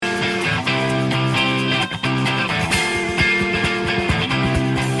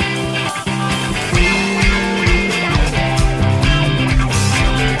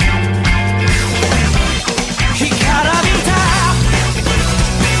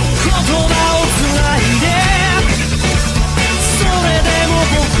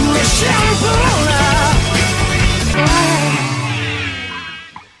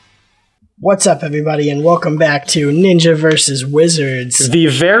What's up, everybody, and welcome back to Ninja vs. Wizards. The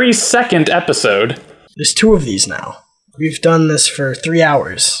very second episode. There's two of these now. We've done this for 3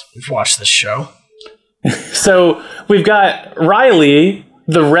 hours. We've watched this show. So, we've got Riley,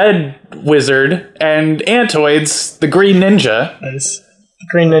 the red wizard, and Antoids, the green ninja. Nice. The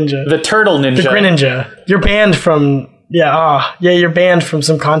green ninja. The turtle ninja. The green ninja. You're banned from... you're banned from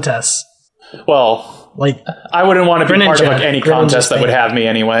some contests. Well, like, I wouldn't want to be part of any Green contest that Ninja's would have me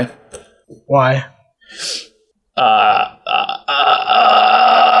anyway. Why?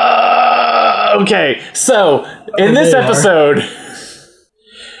 Okay, so, in this episode...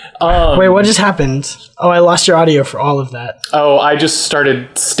 Wait, what just happened? Oh, I lost your audio for all of that. Oh, I just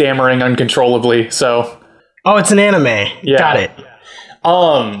started stammering uncontrollably, so... Oh, it's an anime. Yeah. Got it.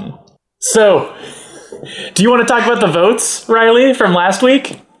 So, do you want to talk about the votes, Riley, from last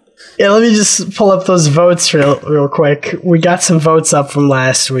week? Yeah, let me just pull up those votes real quick. We got some votes up from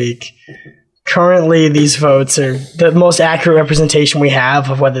last week. Currently, these votes are the most accurate representation we have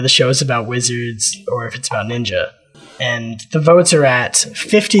of whether the show is about wizards or if it's about ninja. And the votes are at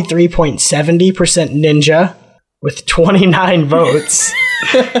 53.70% ninja with 29 votes.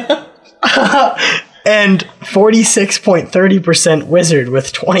 And 46.30% wizard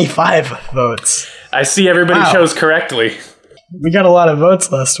with 25 votes. I see everybody chose correctly. We got a lot of votes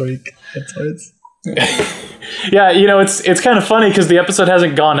last week. Yeah, you know, it's kind of funny because the episode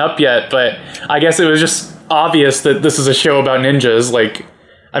hasn't gone up yet, but I guess it was just obvious that this is a show about ninjas. Like,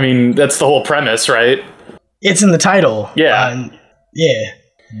 I mean, that's the whole premise, right? It's in the title. Yeah.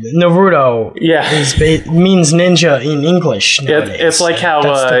 Naruto means ninja in English nowadays. It's like how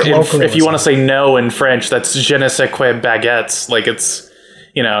if you want to say no in French, that's je ne sais quoi baguettes. Like, it's,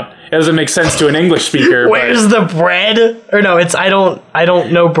 you know, it doesn't make sense to an English speaker. Where's the bread? Or no, it's I don't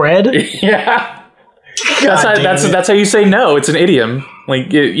know bread. Yeah. That's how you say no. It's an idiom.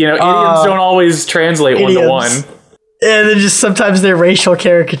 Like, you know, idioms don't always translate idioms. 1 to 1. And then just sometimes they're racial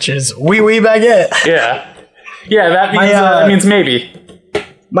caricatures. Oui baguette. Yeah. Yeah, that means maybe.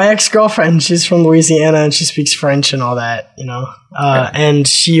 My ex-girlfriend, she's from Louisiana and she speaks French and all that, you know. And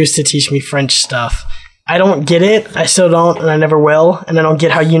she used to teach me French stuff. I don't get it. I still don't, and I never will. And I don't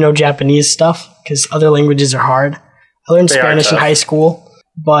get how you know Japanese stuff because other languages are hard. I learned Spanish in high school,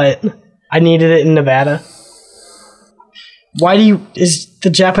 but I needed it in Nevada. Is the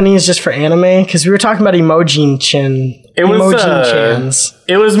Japanese just for anime? Because we were talking about emojin-chan. It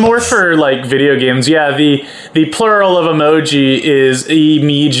was more for like video games. Yeah, the plural of emoji is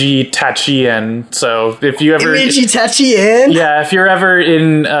imiji tachien. So if you ever imiji tachien, if you're ever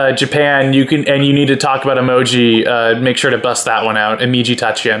in Japan, you need to talk about emoji. Make sure to bust that one out. Imiji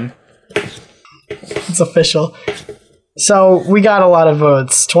tachien. It's official. So we got a lot of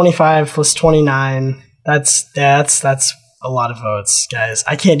votes. 25 plus 29. That's a lot of votes, guys.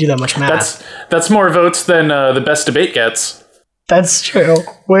 I can't do that much math. That's more votes than the best debate gets. That's true.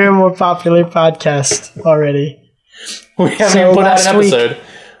 We're a more popular podcast already. We haven't even put out an episode.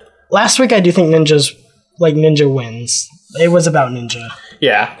 Last week, I do think ninja wins. It was about ninja.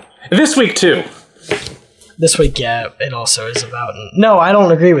 Yeah. This week, too. This week, yeah, it also is about... No, I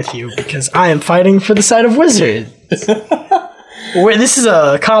don't agree with you, because I am fighting for the side of wizards. This is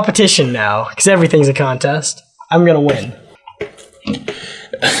a competition now, because everything's a contest. I'm going to win.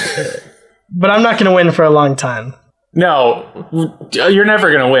 But I'm not going to win for a long time. No, you're never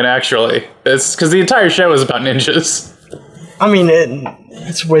going to win, actually. It's because the entire show is about ninjas. I mean,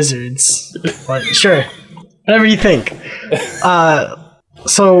 it's wizards. But sure. Whatever you think.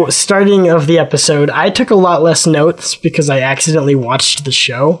 So, starting of the episode, I took a lot less notes because I accidentally watched the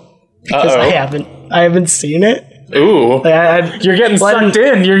show. Because I haven't seen it. Ooh. You're getting sucked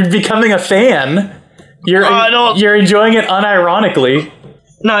in. You're becoming a fan. You're enjoying it unironically.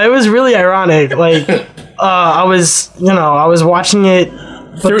 No, it was really ironic. Like, I was watching it,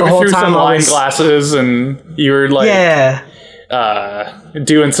 but the whole through time some wine glasses, and you were like,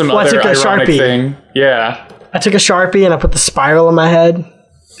 doing some other ironic thing. Yeah. I took a Sharpie and I put the spiral in my head,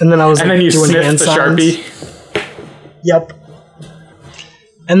 and then I was doing hand signs. Sharpie. Yep.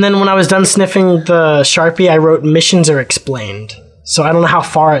 And then when I was done sniffing the Sharpie, I wrote "missions are explained." So I don't know how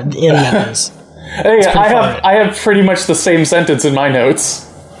far in that is. Hey, I have pretty much the same sentence in my notes.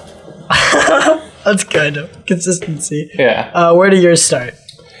 That's good. Consistency. Yeah. Where do yours start?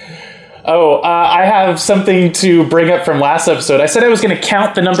 I have something to bring up from last episode. I said I was going to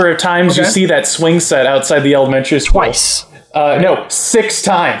count the number of times you see that swing set outside the elementary school. Twice. No, 6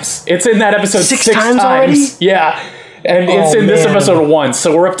 times. It's in that episode 6 times. Already? Yeah. And it's in this episode once,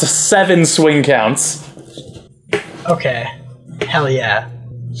 so we're up to 7 swing counts. Okay. Hell yeah.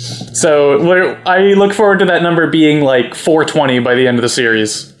 So I look forward to that number being like 420 by the end of the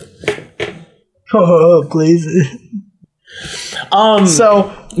series. Oh, please.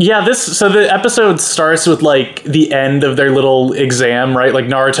 So the episode starts with like the end of their little exam, right? Like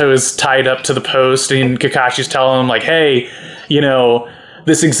Naruto is tied up to the post and Kakashi's telling him like, hey,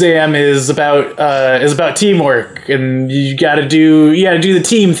 this exam is about teamwork, and you gotta do the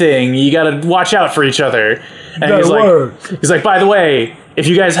team thing. You gotta watch out for each other. And he's like, by the way, if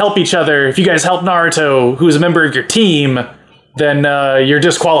you guys help each other, if you guys help Naruto, who's a member of your team, then you're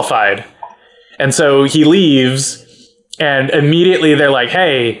disqualified. And so he leaves, and immediately they're like,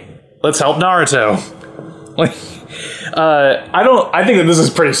 hey, let's help Naruto. Like, I think that this is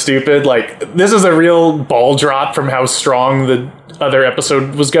pretty stupid. Like, this is a real ball drop from how strong the other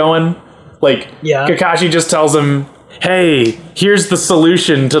episode was going. Like, Kakashi just tells him, hey, here's the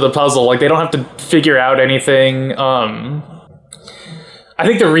solution to the puzzle. Like, they don't have to figure out anything. I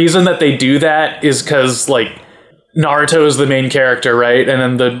think the reason that they do that is because, like, Naruto is the main character, right? And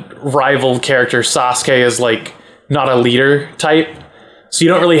then the rival character, Sasuke, is, like, not a leader type. So you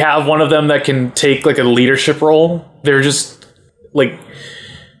don't really have one of them that can take, like, a leadership role. They're just, like,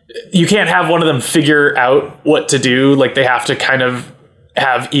 you can't have one of them figure out what to do. Like, they have to kind of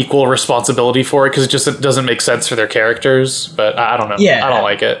have equal responsibility for it, because it doesn't make sense for their characters. But I don't know. I don't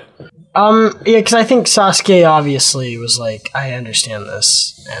like it. Because I think Sasuke obviously was like, I understand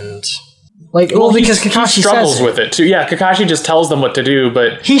this, and like, because Kakashi struggles says with it too. Yeah, Kakashi just tells them what to do,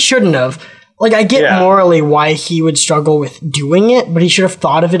 but he shouldn't have. Like, I get morally why he would struggle with doing it, but he should have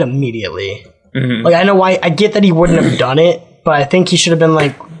thought of it immediately. Mm-hmm. Like, I know why. I get that he wouldn't have done it, but I think he should have been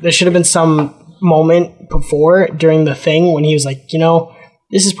like, there should have been some moment before during the thing when he was like,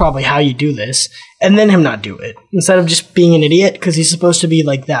 this is probably how you do this, and then him not do it instead of just being an idiot because he's supposed to be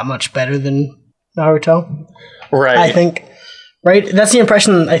like that much better than Naruto. Right. I think. Right? That's the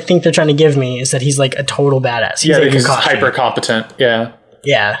impression I think they're trying to give me, is that he's like a total badass. He's hyper competent. Yeah.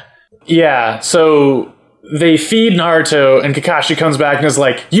 Yeah. Yeah. So they feed Naruto, and Kakashi comes back and is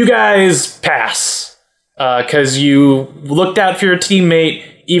like, you guys pass because you looked out for your teammate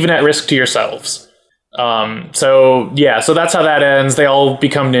even at risk to yourselves. So that's how that ends. They all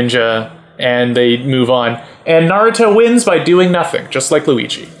become ninja and they move on. And Naruto wins by doing nothing, just like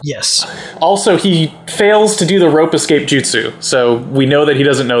Luigi. Yes. Also, he fails to do the rope escape jutsu, so we know that he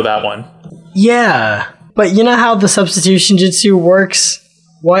doesn't know that one. Yeah, but you know how the substitution jutsu works?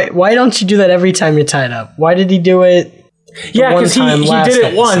 Why don't you do that every time you're tied up? Why did he do it? Yeah, because he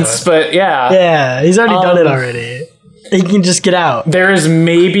did it once, but yeah. Yeah, he's already done it already. He can just get out. There is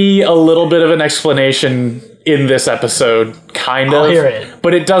maybe a little bit of an explanation in this episode, kind of. I'll hear it.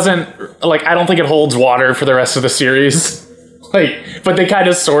 But it doesn't, like, I don't think it holds water for the rest of the series. Like, but they kind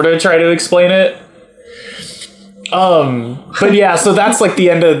of sort of try to explain it. But yeah, so that's like the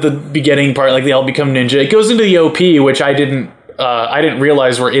end of the beginning part, like they all become ninja. It goes into the OP, which I didn't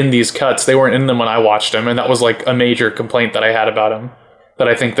realize were in these cuts. They weren't in them when I watched them, and that was like a major complaint that I had about them. That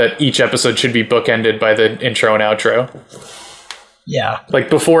I think that each episode should be bookended by the intro and outro. Yeah.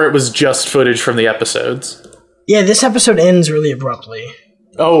 Like before it was just footage from the episodes. Yeah, this episode ends really abruptly.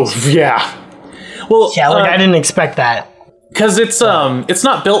 Oh, yeah. Well, yeah, like I didn't expect that. Because it's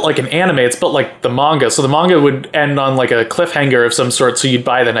not built like an anime, it's built like the manga. So the manga would end on like a cliffhanger of some sort, so you'd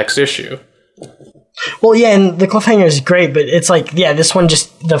buy the next issue. Well, yeah, and the cliffhanger is great, but it's like, yeah, this one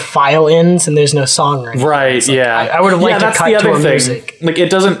just, the file ends and there's no song or anything. Right, like, yeah. I would have liked to cut to a music. Like, it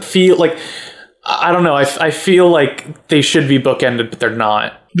doesn't feel like, I don't know, I feel like they should be bookended, but they're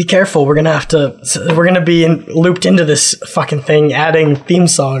not. Be careful, we're gonna be looped into this fucking thing, adding theme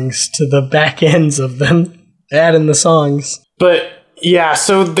songs to the back ends of them. Adding the songs. But, yeah,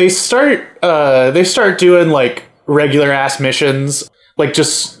 so they start doing, like, regular ass missions. Like,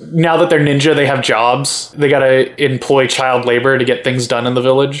 just now that they're ninja, they have jobs. They gotta employ child labor to get things done in the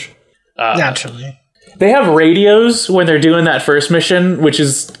village. Naturally. They have radios when they're doing that first mission, which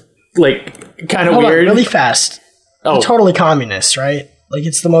is, like, kind of weird. Really fast. Oh. They're totally communist, right? Like,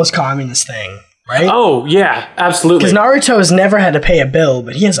 it's the most communist thing, right? Oh, yeah, absolutely. Because Naruto has never had to pay a bill,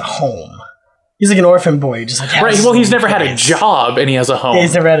 but he has a home. He's like an orphan boy, just like right. Well, he's never had a job, and he has a home. Yeah,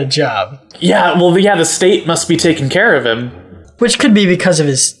 he's never had a job. Yeah, well, yeah, the state must be taking care of him. Which could be because of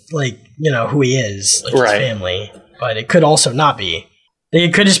his, like, you know, who he is, like his family. But it could also not be.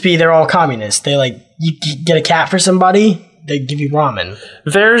 It could just be they're all communists. They, like, you get a cat for somebody, they give you ramen.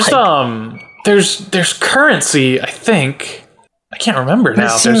 There's currency, I think. I can't remember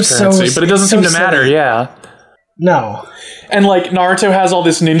now if there's currency, but it doesn't seem to matter, yeah. No. And, like, Naruto has all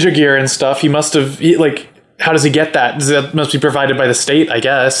this ninja gear and stuff. He must have, how does he get that? That must be provided by the state, I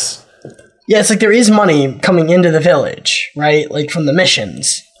guess. Yeah, it's like there is money coming into the village, right? Like, from the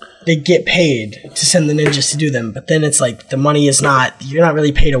missions. they get paid to send the ninjas to do them, but then it's like the money is not, you're not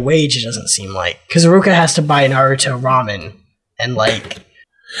really paid a wage, it doesn't seem like. Because Iruka has to buy Naruto ramen, and like...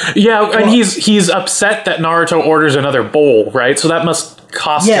 Yeah, and he's upset that Naruto orders another bowl, right? So that must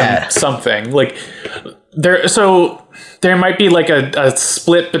cost him something. Like, there might be like a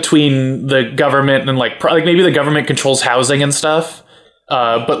split between the government and like maybe the government controls housing and stuff,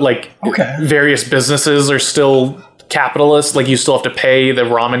 but like various businesses are still capitalist. Like, you still have to pay the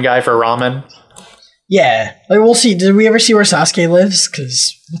ramen guy for ramen. Yeah, like we'll see. Did we ever see where Sasuke lives?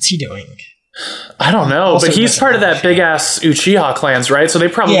 Because what's he doing? I don't know, but he's part of that big ass Uchiha clans, right? So they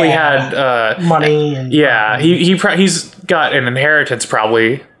probably had money. And he's got an inheritance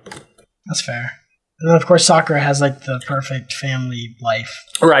probably. That's fair. And then of course Sakura has like the perfect family life.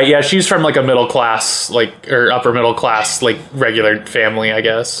 Right? Yeah, she's from like a middle class, like, or upper middle class, like regular family, I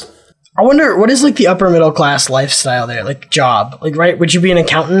guess. I wonder, what is like the upper middle class lifestyle there? Like job, like, right? Would you be an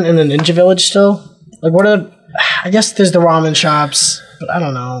accountant in a ninja village still? Like, I guess there's the ramen shops, but I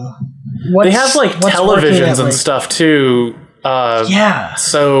don't know. They have like televisions and stuff too. Yeah.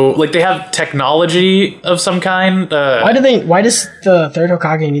 So like they have technology of some kind. Why does the third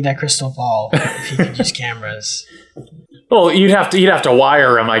Hokage need that crystal ball if he could use cameras? Well, you'd have to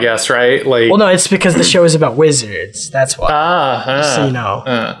wire them, I guess, right? Like, well, no, it's because the show is about wizards. That's why. So you know,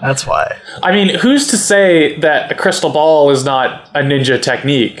 that's why. I mean, who's to say that a crystal ball is not a ninja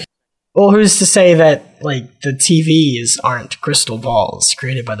technique? Well, who's to say that like the TVs aren't crystal balls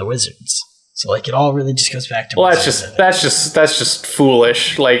created by the wizards? So like it all really just goes back to. Well, that's just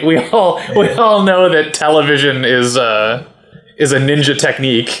foolish. Like we all know that television is a ninja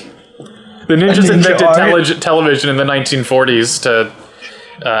technique. The ninjas invented television in the 1940s to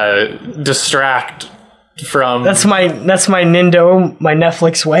distract from. That's my Nindo, my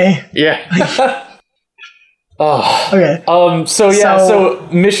Netflix way. Yeah. Oh. Okay. So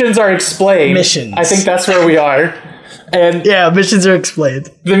missions are explained. Missions. I think that's where we are. And yeah, missions are explained.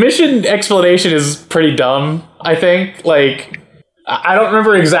 The mission explanation is pretty dumb, I think. Like, I don't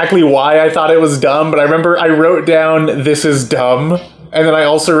remember exactly why I thought it was dumb, but I remember I wrote down, "This is dumb." And then I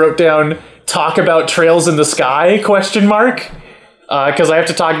also wrote down, "Talk about trails in the sky?" ? Because I have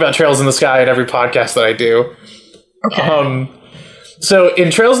to talk about trails in the sky in every podcast that I do. Okay. So in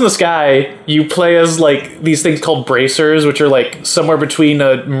Trails in the Sky, you play as like these things called bracers, which are like somewhere between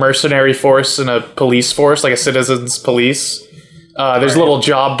a mercenary force and a police force, like a citizens police. There's a little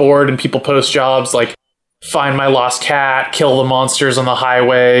job board and people post jobs like find my lost cat, kill the monsters on the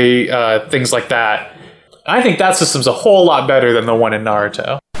highway, things like that. I think that system's a whole lot better than the one in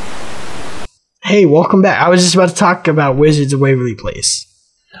Naruto. Hey, welcome back. I was just about to talk about Wizards of Waverly Place.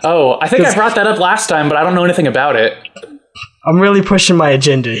 Oh, I think I brought that up last time, but I don't know anything about it. I'm really pushing my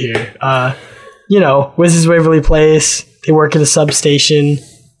agenda here. Wizards of Waverly Place, they work at a substation.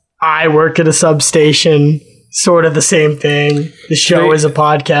 I work at a substation. Sort of the same thing. The show is a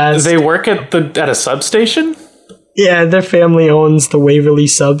podcast. They work at a substation? Yeah, their family owns the Waverly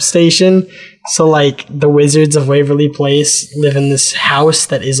substation. So, like, the Wizards of Waverly Place live in this house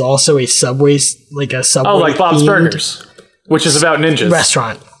that is also a subway, Oh, like Bob's Burgers, which is about ninjas.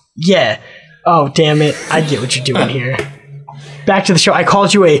 Restaurant. Yeah. Oh, damn it. I get what you're doing here. Back to the show. I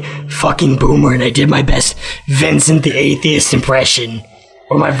called you a fucking boomer, and I did my best Vincent the Atheist impression.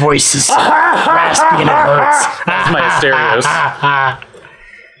 Or my voice is raspy and it hurts. That's my Asterios.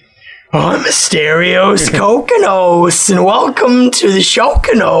 I'm Asterios Kokonos, and welcome to the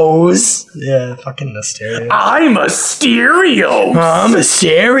Shokonos. Yeah, fucking Asterios. I'm Asterios. I'm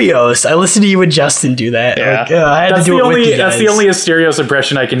Asterios. I listened to you and Justin do that. Yeah. I had to do it with you guys. That's the only Asterios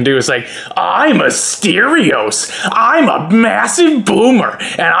impression I can do. It's like, I'm Asterios. I'm a massive boomer,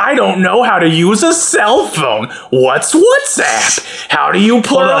 and I don't know how to use a cell phone. What's WhatsApp? How do you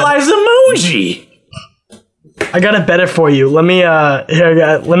pluralize emoji? I got it better for you. Let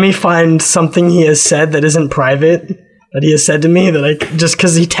me find something he has said that isn't private that he has said to me just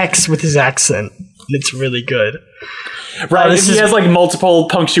because he texts with his accent. And it's really good. Right, he has like multiple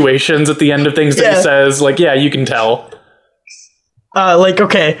punctuations at the end of things that he says. Like, yeah, you can tell.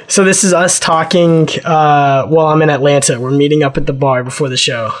 Okay, so this is us talking while I'm in Atlanta. We're meeting up at the bar before the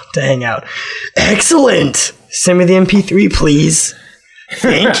show to hang out. Excellent! Send me the MP3, please.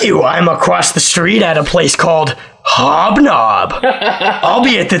 Thank you. I'm across the street at a place called Hobnob. I'll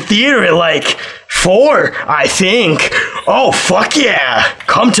be at the theater at 4, I think. Oh, fuck yeah.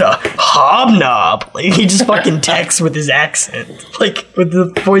 Come to Hobnob. He just fucking texts with his accent. With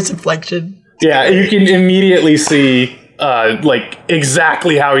the voice inflection. Yeah, you can immediately see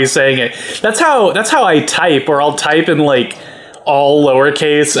exactly how he's saying it. That's how I type, or I'll type and all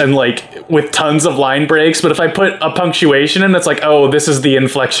lowercase and like with tons of line breaks, but if I put a punctuation in, it's like, oh, this is the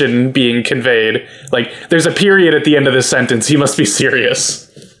inflection being conveyed. Like, there's a period at the end of this sentence. He must be serious.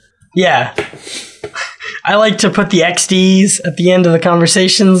 Yeah. I like to put the XDs at the end of the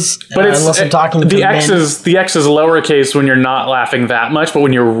conversations, but unless I'm talking to the X is lowercase when you're not laughing that much, but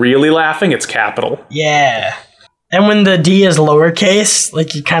when you're really laughing, it's capital. Yeah. And when the D is lowercase,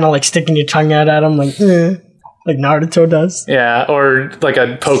 like you kind of like sticking your tongue out at them, like Naruto does. Yeah, or like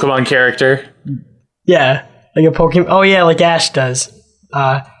a Pokemon character. Yeah, like a Pokemon. Oh yeah, like Ash does.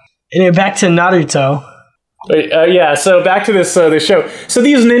 Anyway, back to Naruto. Yeah, so back to this show. So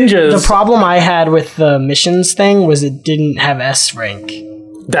these ninjas. The problem I had with the missions thing was it didn't have S rank.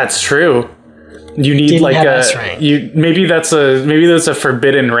 That's true. You need Didn't like have a S rank. maybe that's a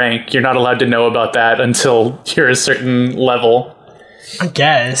forbidden rank. You're not allowed to know about that until you're a certain level. I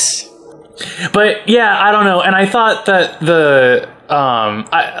guess. But yeah, I don't know. And I thought that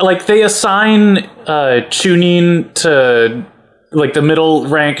they assign Chunin to like the middle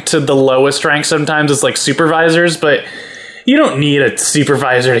rank to the lowest rank sometimes as like supervisors, but you don't need a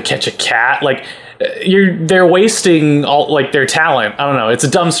supervisor to catch a cat. Like they're wasting all like their talent. I don't know. It's a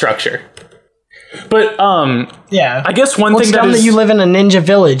dumb structure. But yeah, I guess one thing that you live in a ninja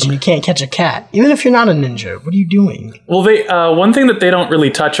village and you can't catch a cat, even if you're not a ninja. What are you doing? Well, they one thing that they don't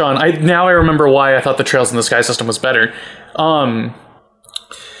really touch on. I remember why I thought the Trails in the Sky system was better.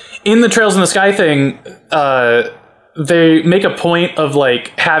 In the Trails in the Sky thing, they make a point of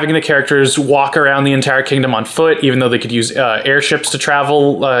like having the characters walk around the entire kingdom on foot, even though they could use airships to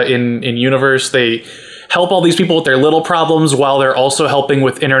travel in universe. They help all these people with their little problems while they're also helping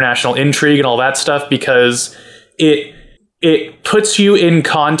with international intrigue and all that stuff, because it puts you in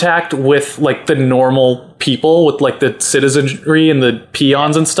contact with like the normal people, with like the citizenry and the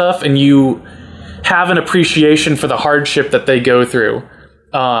peons and stuff, and you have an appreciation for the hardship that they go through.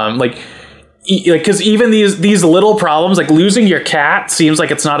 Because even these little problems, like losing your cat, seems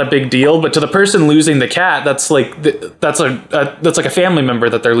like it's not a big deal, but to the person losing the cat, that's like a family member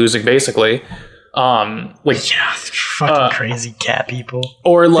that they're losing, basically. Fucking crazy cat people.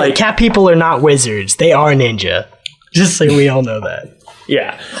 Or like cat people are not wizards; they are ninja. Just so we all know that.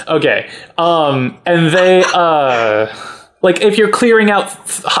 Yeah. Okay. And they like if you're clearing out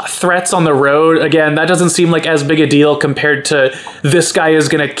threats on the road, again, that doesn't seem like as big a deal compared to this guy is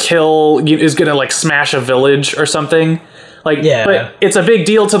gonna like smash a village or something. Like, yeah. But it's a big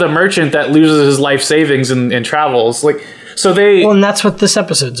deal to the merchant that loses his life savings and travels. Like, so they. Well, and that's what this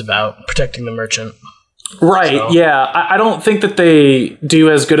episode's about: protecting the merchant. Right. So. Yeah. I don't think that they do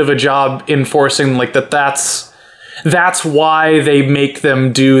as good of a job enforcing like that. That's why they make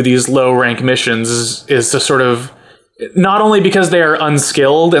them do these low rank missions is to sort of not only because they are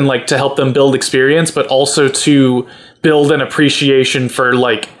unskilled and like to help them build experience, but also to build an appreciation for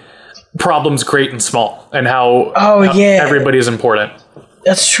like problems great and small and how everybody is important.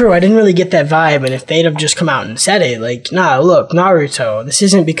 That's true. I didn't really get that vibe, and if they'd have just come out and said it, like, nah, look, Naruto, this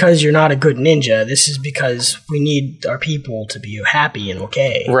isn't because you're not a good ninja. This is because we need our people to be happy and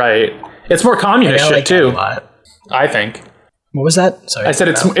okay. Right. It's more communist shit too. I think. What was that? Sorry. I said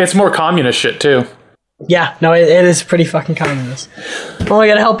it's more communist shit too. Yeah, no, it is pretty fucking communist. Well, we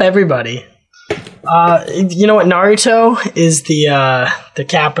gotta help everybody. You know what? Naruto is the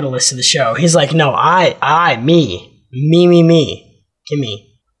capitalist of the show. He's like, no, me. Give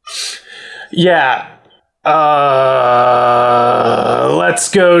me. Yeah.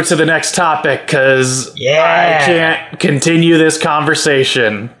 Let's go to the next topic, because I can't continue this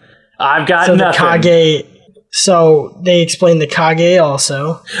conversation. I've got nothing. The Kage. So they explain the Kage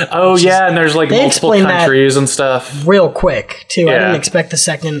also. Oh yeah, and there's like multiple countries and stuff. Real quick too. Yeah. I didn't expect the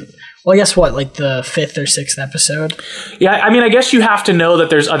second. Well, I guess what, like the 5th or 6th episode? Yeah, I mean, I guess you have to know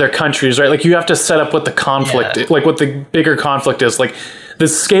that there's other countries, right? Like you have to set up what the conflict, like what the bigger conflict is. Like the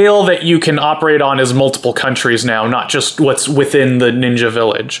scale that you can operate on is multiple countries now, not just what's within the ninja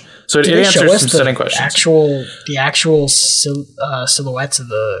village. So it answers some setting questions. The actual silhouettes of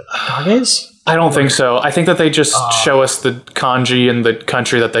the Kages? I don't think so. I think that they just show us the kanji and the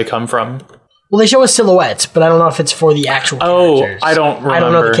country that they come from. Well, they show us silhouettes, but I don't know if it's for the actual characters. I don't remember. I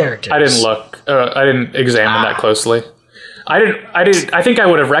don't know the characters. I didn't look. I didn't examine that closely. I think I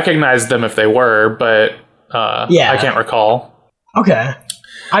would have recognized them if they were, but I can't recall. Okay.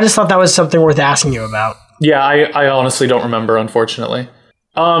 I just thought that was something worth asking you about. Yeah, I honestly don't remember, unfortunately.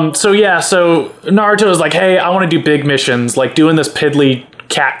 So Naruto is like, hey, I want to do big missions. Like, doing this piddly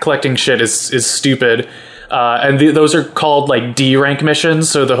cat collecting shit is stupid. And those are called like D rank missions.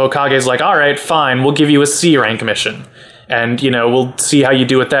 So the Hokage is like, all right, fine, we'll give you a C rank mission, and we'll see how you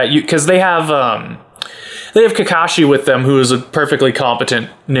do with that. Because they have they have Kakashi with them, who is a perfectly competent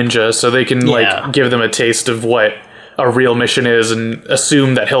ninja, so they can like give them a taste of what a real mission is and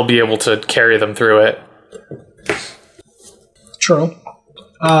assume that he'll be able to carry them through it. True.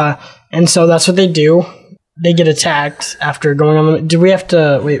 And so that's what they do. They get attacked after going on the... Do we have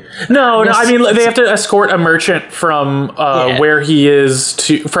to... Wait. No, I mean, they have to escort a merchant from where he is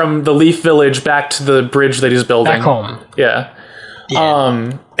from the Leaf Village back to the bridge that he's building. Back home. Yeah.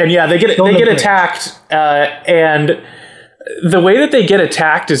 And yeah, they get attacked, and the way that they get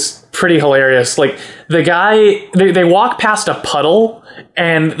attacked is pretty hilarious. Like, the guy... They walk past a puddle,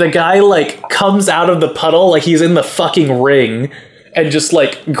 and the guy, like, comes out of the puddle like he's in the fucking ring... and just,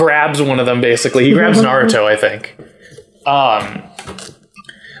 like, grabs one of them, basically. He grabs Naruto, I think.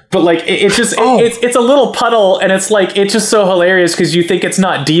 But, like, it's just... It's a little puddle, and it's, like, it's just so hilarious because you think it's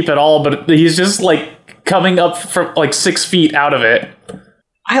not deep at all, but he's just, like, coming up from, like, 6 feet out of it.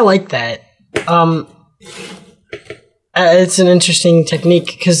 I like that. It's an interesting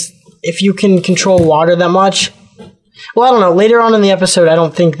technique, because if you can control water that much... Well, I don't know. Later on in the episode, I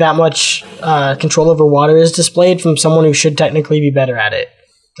don't think that much control over water is displayed from someone who should technically be better at it.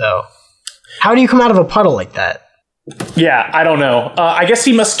 So, how do you come out of a puddle like that? Yeah, I don't know. I guess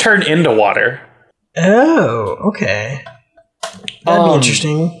he must turn into water. Oh, okay. That'd be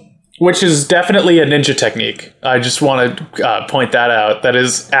interesting. Which is definitely a ninja technique. I just want to point that out. That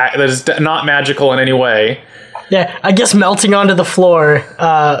is not magical in any way. Yeah, I guess melting onto the floor,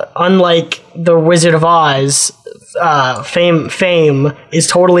 unlike the Wizard of Oz... fame is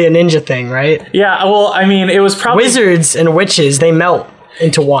totally a ninja thing, right? Yeah, well, I mean, it was probably... Wizards and witches, they melt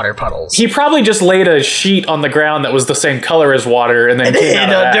into water puddles. He probably just laid a sheet on the ground that was the same color as water and then came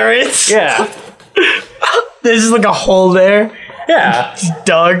out under it. Yeah. There's just like a hole there. Yeah. Just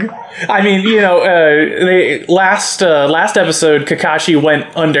dug. I mean, you know, last episode, Kakashi went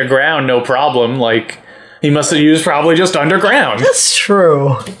underground, no problem. Like, he must have used probably just underground. That's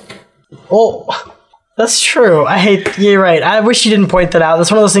true. Oh... That's true. You're right. I wish you didn't point that out. That's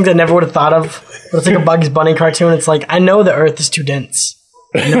one of those things I never would have thought of. But it's like a Bugs Bunny cartoon. It's like, I know the Earth is too dense.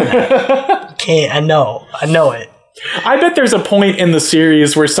 I know that. I know it. I bet there's a point in the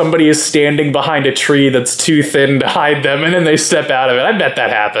series where somebody is standing behind a tree that's too thin to hide them, and then they step out of it. I bet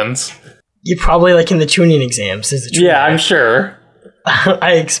that happens. You probably, like, in the tuning exams. Yeah, I'm sure.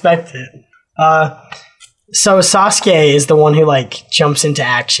 I expect it. So Sasuke is the one who, like, jumps into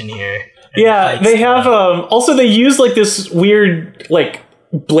action here. Yeah, they have, also they use, like, this weird, like,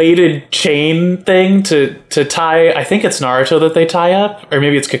 bladed chain thing to tie, I think it's Naruto that they tie up, or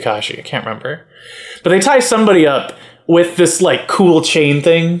maybe it's Kakashi, I can't remember. But they tie somebody up with this, like, cool chain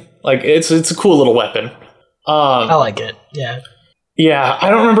thing. Like, it's a cool little weapon. I like it, yeah. Yeah, I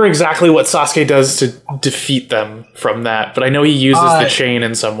don't remember exactly what Sasuke does to defeat them from that, but I know he uses the chain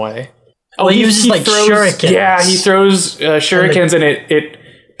in some way. Oh, he uses, like, shurikens. Yeah, he throws shurikens, and it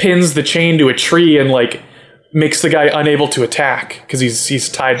pins the chain to a tree and, like, makes the guy unable to attack because he's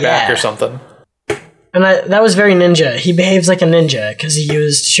tied back or something. And that was very ninja. He behaves like a ninja because he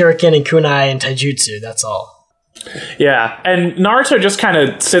used shuriken and kunai and taijutsu, that's all. Yeah, and Naruto just kind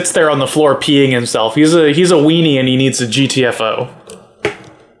of sits there on the floor peeing himself. He's a weenie and he needs a GTFO.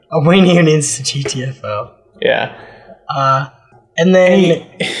 A weenie who needs a GTFO. Yeah. And then...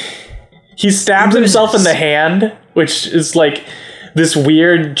 He stabs himself in the hand, which is, like... this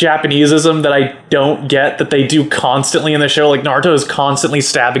weird Japaneseism that I don't get that they do constantly in the show. Like, Naruto is constantly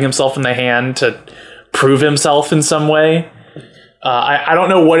stabbing himself in the hand to prove himself in some way. I don't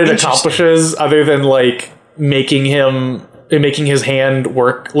know what it accomplishes other than, like, making his hand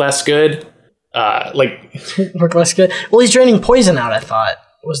work less good. Work less good? Well, he's draining poison out, I thought,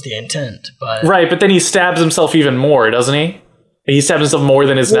 was the intent. But right, but then he stabs himself even more, doesn't he? He stabs himself more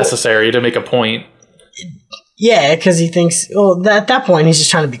than is necessary to make a point. Yeah, because he thinks, well, at that point, he's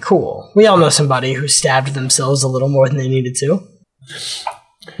just trying to be cool. We all know somebody who stabbed themselves a little more than they needed to.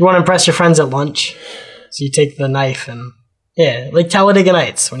 You want to impress your friends at lunch, so you take the knife and, like Talladega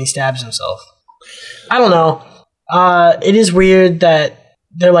Nights when he stabs himself. I don't know. It is weird that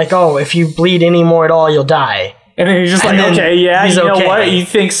they're like, oh, if you bleed any more at all, you'll die. And then he's just like, okay, yeah, you know what? You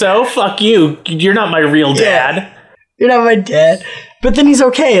think so? Fuck you. You're not my real dad. Yeah. You're not my dad. But then he's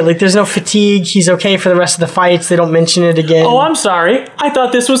okay. Like, there's no fatigue. He's okay for the rest of the fights. They don't mention it again. Oh, I'm sorry. I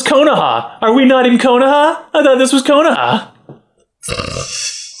thought this was Konoha. Are we not in Konoha? I thought this was Konoha.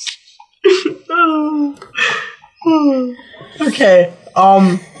 Okay.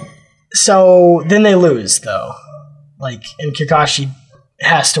 So then they lose, though. Like, and Kakashi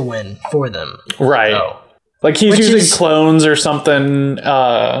has to win for them. Right. Like he's using clones or something.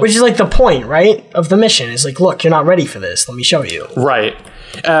 Which is like the point, right, of the mission. Is like, look, you're not ready for this. Let me show you. Right.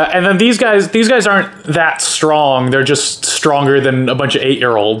 And then these guys aren't that strong. They're just stronger than a bunch of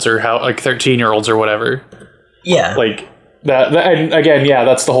 8-year-olds or 13-year-olds or whatever. Yeah. Like that. And again, yeah,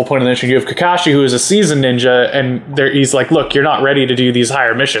 that's the whole point of the mission. You have Kakashi, who is a seasoned ninja, and he's like, look, you're not ready to do these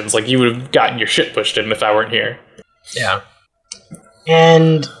higher missions. Like, you would have gotten your shit pushed in if I weren't here. Yeah.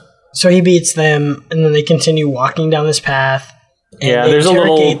 And so he beats them, and then they continue walking down this path. And yeah, they there's a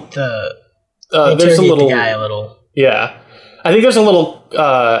little. There's a little. The guy a little. Yeah. I think there's a little,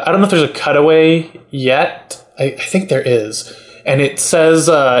 I don't know if there's a cutaway yet. I think there is. And it says,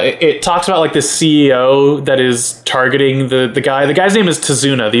 it talks about like the CEO that is targeting the guy. The guy's name is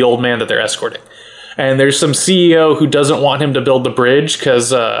Tazuna, the old man that they're escorting. And there's some CEO who doesn't want him to build the bridge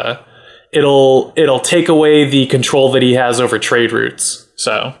because it'll take away the control that he has over trade routes.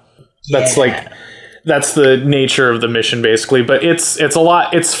 So that's that's the nature of the mission, basically. But it's a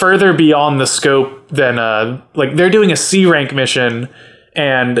lot. It's further beyond the scope than like they're doing a C rank mission,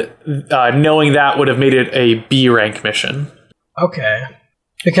 and knowing that would have made it a B rank mission. Okay,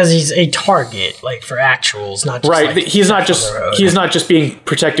 because he's a target, like for actuals, not just right. Like he's not just being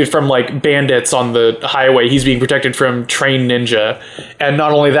protected from like bandits on the highway. He's being protected from trained ninja, and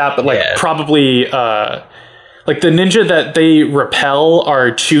not only that, but like probably. Like the ninja that they repel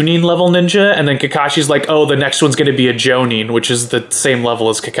are Chunin level ninja, and then Kakashi's like, oh, the next one's going to be a Jonin, which is the same level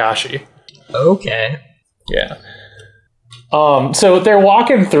as Kakashi. Okay. Yeah. So they're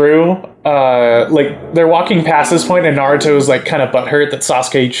walking through, like they're walking past this point, and Naruto's like kind of butthurt that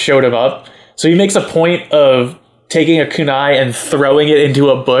Sasuke showed him up. So he makes a point of taking a kunai and throwing it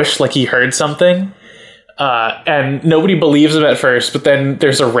into a bush like he heard something. And nobody believes him at first, but then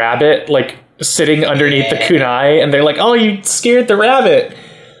there's a rabbit like sitting underneath the kunai, and they're like, oh, you scared the rabbit.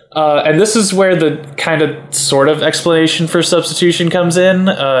 And this is where the kind of sort of explanation for substitution comes in.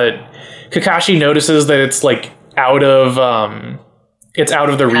 Kakashi notices that it's like out of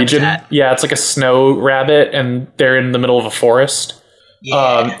the region. Yeah, it's like a snow rabbit, and they're in the middle of a forest.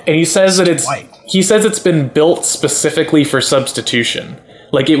 And he says that it's been built specifically for substitution.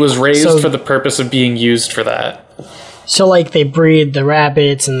 Like it was raised for the purpose of being used for that. So, like, they breed the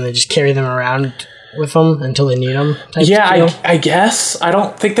rabbits and they just carry them around with them until they need them? Yeah, I guess. I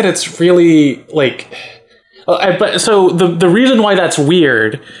don't think that it's really, like... but so, the reason why that's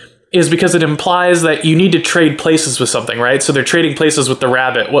weird is because it implies that you need to trade places with something, right? So they're trading places with the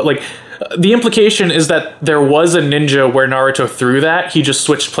rabbit. The implication is that there was a ninja where Naruto threw that. He just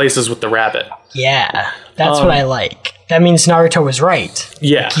switched places with the rabbit. Yeah, that's what I like. That means Naruto was right.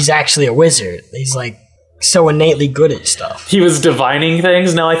 Yeah. Like, he's actually a wizard. He's, like, so innately good at stuff. He was divining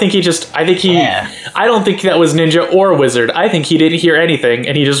things? No, I don't think that was ninja or wizard. I think he didn't hear anything,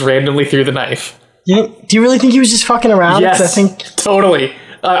 and he just randomly threw the knife. Do you really think he was just fucking around? Yes, I think totally.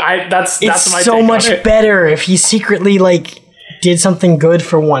 That's my take so much better if he secretly, like, did something good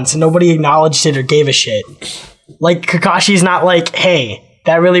for once, and nobody acknowledged it or gave a shit. Like, Kakashi's not like, hey...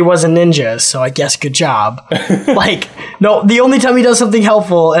 that really was a ninja, so I guess good job. Like, no, the only time he does something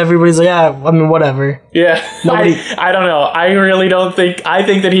helpful, everybody's like, yeah, I mean, whatever. Yeah. I don't know. I really don't think... I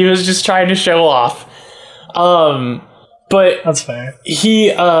think that he was just trying to show off. But... that's fair.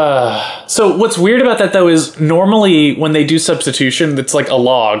 So what's weird about that, though, is normally when they do substitution, it's like a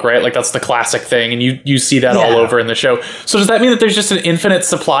log, right? Like, that's the classic thing, and you see that all over in the show. So does that mean that there's just an infinite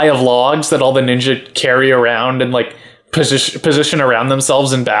supply of logs that all the ninja carry around and, like, position around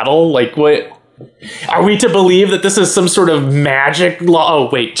themselves in battle? Like, what are we to believe that this is some sort of magic law? Oh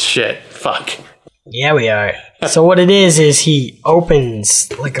wait, shit, fuck. Yeah, we are. So what it is he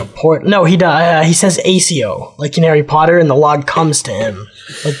opens like a port. No, he does. He says ACO, like in Harry Potter, and the log comes to him,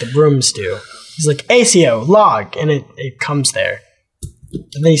 like the brooms do. He's like ACO log, and it comes there,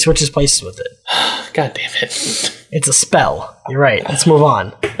 and then he switches places with it. God damn it! It's a spell. You're right. Let's move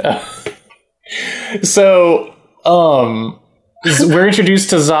on. So. We're introduced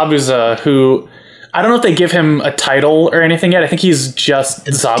to Zabuza, who I don't know if they give him a title or anything yet. I think he's just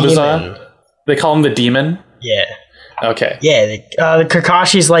Zabuza. Demon. They call him the demon. Yeah. Okay. Yeah. The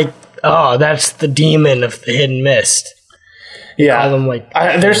Kakashi's like, oh, that's the demon of the hidden mist. Yeah. Call him like.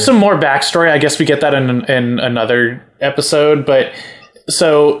 There's some more backstory. I guess we get that in another episode, but.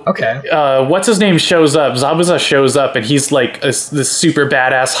 So, okay. What's his name shows up? Zabuza shows up, and he's like this super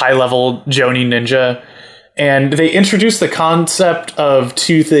badass high level Jonin ninja. And they introduced the concept of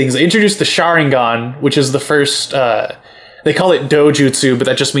two things. They introduced the Sharingan, which is the first, they call it dojutsu, but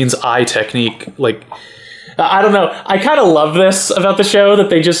that just means eye technique. Like, I don't know. I kind of love this about the show, that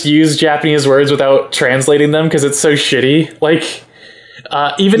they just use Japanese words without translating them, because it's so shitty. Like,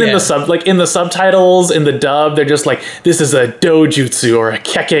 Even in the subtitles, in the dub, they're just like, this is a dojutsu or a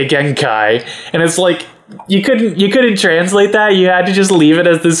keke genkai. And it's like, you couldn't translate that. You had to just leave it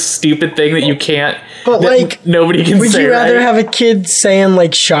as this stupid thing that you can't. But like, nobody can say. Would you rather have a kid saying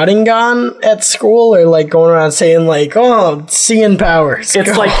like Sharingan at school, or like going around saying like, "Oh, seeing powers"?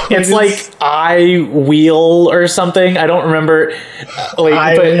 It's like I wheel or something. I don't remember.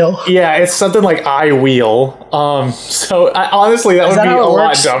 Wheel. Yeah, it's something like I wheel. So honestly, that would be a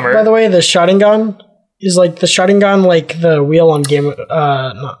lot dumber. By the way, the Sharingan. Is like the Sharingan like the wheel on game?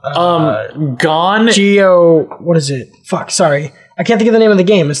 Gone. Geo. What is it? Fuck. Sorry, I can't think of the name of the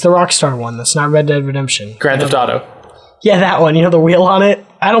game. It's the Rockstar one. That's not Red Dead Redemption. Grand Theft Auto. Yeah, that one. You know the wheel on it.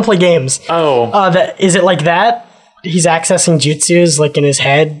 I don't play games. Oh. Is it like that? He's accessing jutsus like in his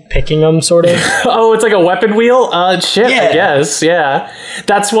head, picking them, sort of. Oh, it's like a weapon wheel. Shit. Yeah. I guess. Yeah.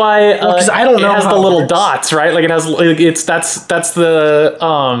 That's why. Because I don't know. It has the little dots, right? Like it has. Like that's the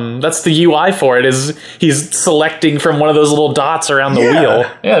UI for it. Is he's selecting from one of those little dots around the wheel?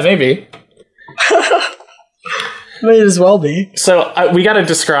 Yeah, maybe. May as well be. So we got to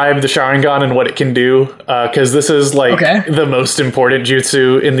describe the Sharingan and what it can do, because this is like the most important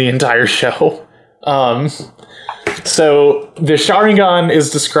jutsu in the entire show. So the Sharingan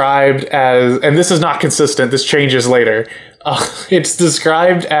is described as, and this is not consistent, this changes later. It's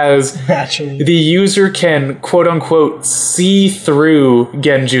described as the user can quote unquote see through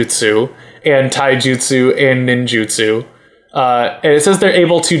genjutsu and taijutsu and ninjutsu. And it says they're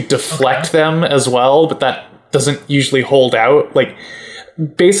able to deflect them as well, but that doesn't usually hold out. Like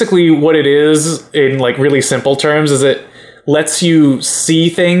basically what it is in like really simple terms is it lets you see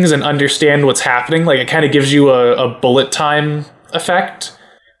things and understand what's happening. Like it kind of gives you a bullet time effect.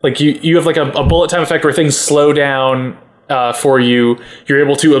 Like you have like a bullet time effect where things slow down for you. You're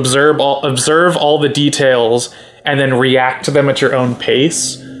able to observe all the details and then react to them at your own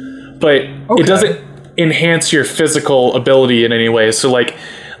pace. But it doesn't enhance your physical ability in any way. So like,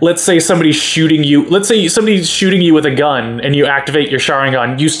 let's say somebody's shooting you with a gun and you activate your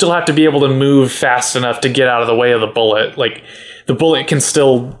Sharingan, you still have to be able to move fast enough to get out of the way of the bullet. Like the bullet can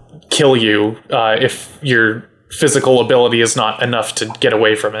still kill you if your physical ability is not enough to get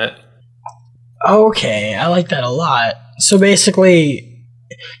away from it. Okay, I like that a lot. So basically,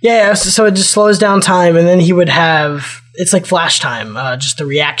 so it just slows down time, and then he would have, it's like flash time, just the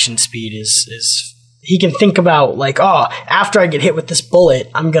reaction speed is he can think about like, oh, after I get hit with this bullet,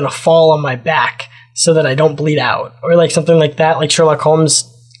 I'm going to fall on my back so that I don't bleed out. Or like something like that, like Sherlock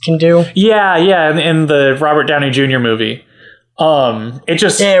Holmes can do. Yeah, in the Robert Downey Jr. movie. It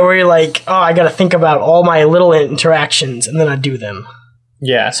just... Yeah, where you're like, oh, I got to think about all my little interactions and then I do them.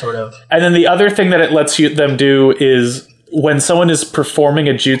 Yeah. Sort of. And then the other thing that it lets them do is when someone is performing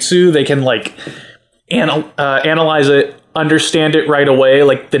a jutsu, they can like analyze it, understand it right away,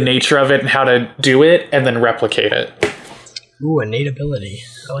 like the nature of it and how to do it, and then replicate it. Ooh, a innate ability.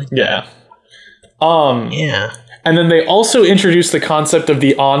 I like that. Yeah. Yeah. And then they also introduced the concept of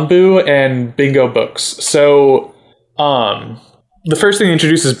the Onbu and Bingo books. So, the first thing they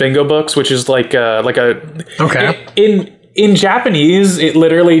introduced is Bingo books, which is like a okay. In Japanese,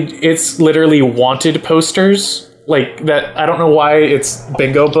 it's literally wanted posters like that. I don't know why it's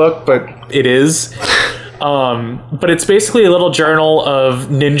Bingo book, but it is. But it's basically a little journal of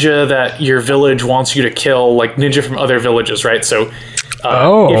ninja that your village wants you to kill, like ninja from other villages, right? So,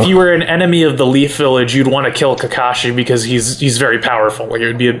 if you were an enemy of the Leaf Village, you'd want to kill Kakashi because he's very powerful. Like it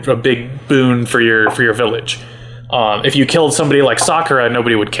would be a big boon for your village. If you killed somebody like Sakura,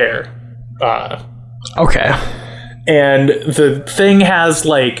 nobody would care. Okay. And the thing has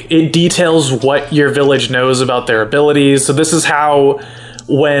like it details what your village knows about their abilities. So this is how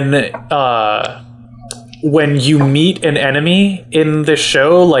when you meet an enemy in this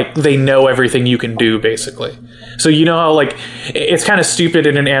show, like they know everything you can do basically. So you know how like it's kind of stupid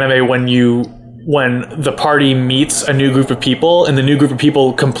in an anime when the party meets a new group of people and the new group of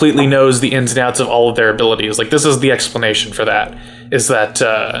people completely knows the ins and outs of all of their abilities. Like this is the explanation for that, is that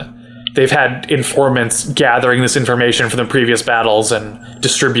they've had informants gathering this information from the previous battles and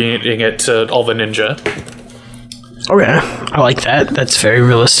distributing it to all the ninja. Okay, I like that. That's very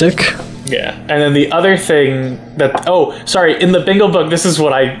realistic. Yeah, and then the other thing that... Oh, sorry, in the Bingo book, this is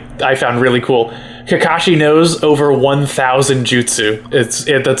what I found really cool. Kakashi knows over 1,000 jutsu.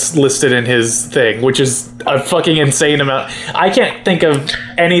 That's listed in his thing, which is a fucking insane amount. I can't think of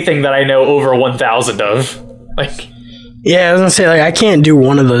anything that I know over 1,000 of. Like... Yeah, I was gonna say, like, I can't do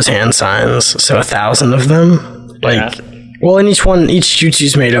one of those hand signs, so 1,000 of them. Like... Yeah. Well, and each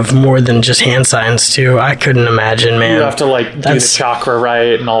jutsu's made of more than just hand signs, too. I couldn't imagine, man. You have to, like, do the chakra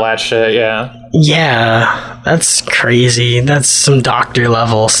right and all that shit, yeah. Yeah, that's crazy. That's some doctor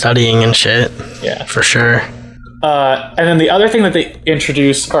level studying and shit. Yeah. For sure. And then the other thing that they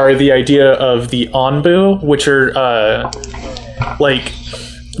introduce are the idea of the Onbu, which are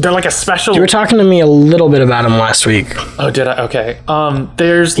they're like a special. You were talking to me a little bit about them last week. Oh, did I? Okay.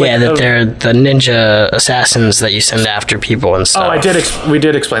 There's like they're the ninja assassins that you send after people and stuff. Oh, I did. We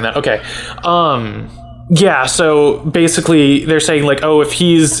did explain that. Okay. Yeah. So basically, they're saying like, oh, if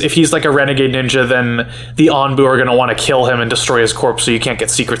he's like a renegade ninja, then the Onbu are going to want to kill him and destroy his corpse, so you can't get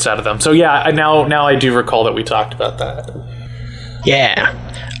secrets out of them. So yeah, now I do recall that we talked about that. Yeah.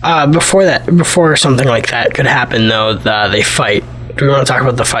 Before something like that could happen, though, they fight. Do we want to talk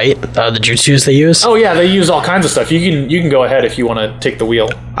about the fight? The jutsus they use? Oh yeah, they use all kinds of stuff. You can go ahead if you want to take the wheel.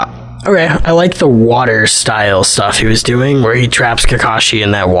 Okay, I like the water style stuff he was doing, where he traps Kakashi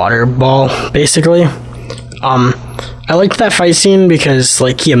in that water ball, basically. I liked that fight scene because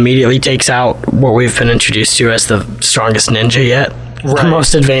like he immediately takes out what we've been introduced to as the strongest ninja yet. Right. The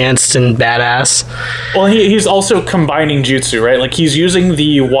most advanced and badass. Well, he's also combining jutsu, right? Like he's using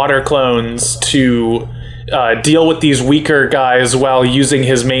the water clones to deal with these weaker guys while using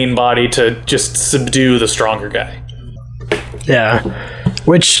his main body to just subdue the stronger guy. Yeah.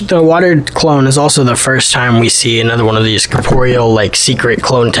 Which the water clone is also the first time we see another one of these corporeal, like, secret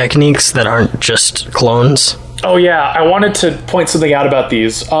clone techniques that aren't just clones. Oh yeah, I wanted to point something out about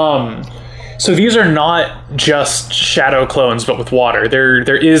these. So these are not just shadow clones, but with water.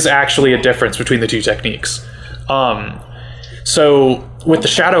 There is actually a difference between the two techniques. So with the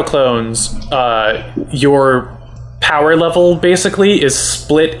shadow clones, your power level basically is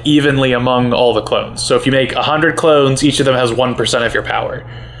split evenly among all the clones. So if you make 100 clones, each of them has 1% of your power.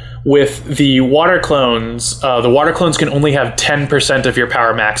 With the water clones can only have 10% of your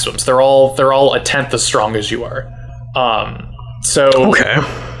power maximums. They're all a tenth as strong as you are. Okay.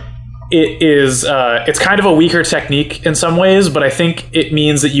 It is it's kind of a weaker technique in some ways, but I think it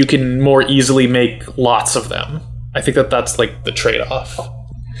means that you can more easily make lots of them. I think that's like the trade-off.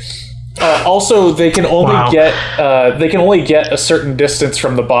 Also, they can only get a certain distance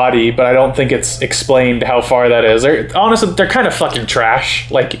from the body, but I don't think it's explained how far that is. They're kind of fucking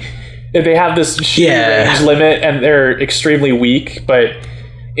trash. Like they have this range limit, and they're extremely weak. But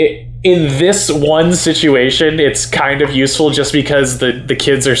in this one situation, it's kind of useful just because the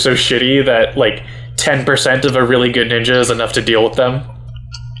kids are so shitty that like 10% of a really good ninja is enough to deal with them.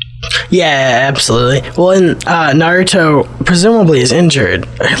 Yeah, absolutely. Well, and Naruto presumably is injured.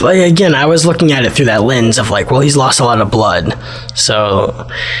 Like, again, I was looking at it through that lens of like, well, he's lost a lot of blood. So,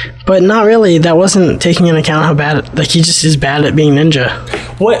 but not really. That wasn't taking into account how bad, like, he just is bad at being ninja.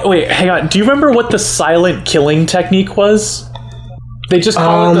 What? Wait, hang on. Do you remember what the silent killing technique was? They just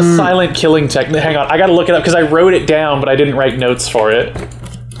call it the silent killing technique. Hang on, I gotta look it up because I wrote it down, but I didn't write notes for it.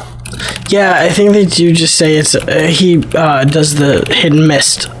 Yeah, I think they do just say it's he does the hidden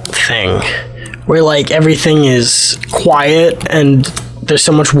mist thing, where like everything is quiet and there's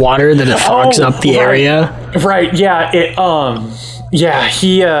so much water that it fogs up the area. Right. Yeah.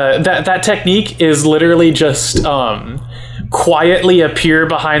 That technique is literally just quietly appear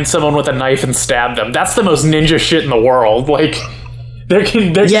behind someone with a knife and stab them. That's the most ninja shit in the world. Like.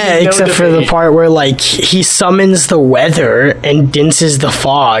 Except for the part where like he summons the weather and dinses the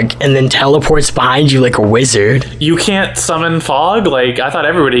fog and then teleports behind you like a wizard. You can't summon fog? Like I thought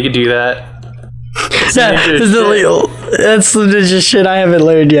everybody could do that. That's the ninja shit I haven't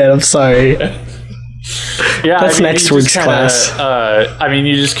learned yet. I'm sorry. Yeah, that's next week's class.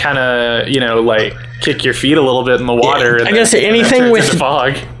 You just kind of like kick your feet a little bit in the water. Yeah, and I guess anything with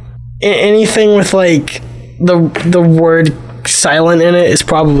fog. Anything with like the word silent in it is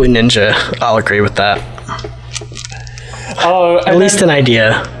probably ninja. I'll agree with that. At least an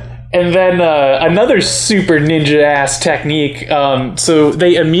idea. And then another super ninja ass technique. So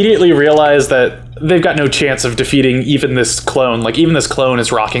they immediately realize that they've got no chance of defeating even this clone. Like even this clone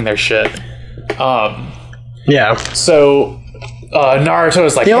is rocking their shit. Yeah. So Naruto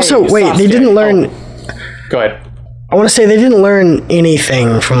is like. They also They didn't learn. Go ahead. I want to say they didn't learn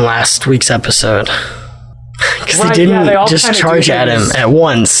anything from last week's episode. Because they didn't just charge at him at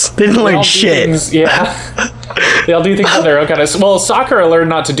once. They didn't learn shit. They all do things on their own kind of... Well, Sakura learned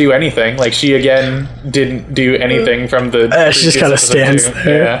not to do anything. Like, she, again, didn't do anything from the... she just kind of stands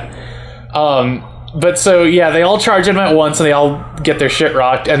there. Yeah. But so, yeah, they all charge him at once, and they all get their shit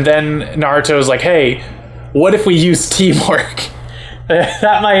rocked. And then Naruto's like, hey, what if we use teamwork?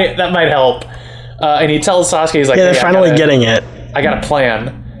 that might help. And he tells Sasuke, he's like... Yeah, they're finally getting it. I got a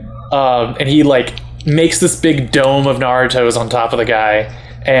plan. And he, like... makes this big dome of Naruto's on top of the guy,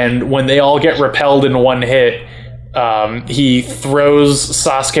 and when they all get repelled in one hit, he throws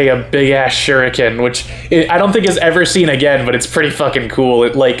Sasuke a big ass shuriken, which I don't think is ever seen again, but it's pretty fucking cool.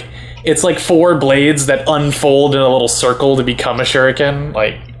 It's like 4 blades that unfold in a little circle to become a shuriken.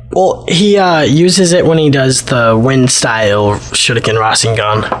 Well, he uses it when he does the wind style shuriken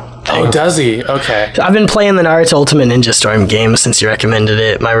Rasengan. Oh, does he? Okay. I've been playing the Naruto Ultimate Ninja Storm game since you recommended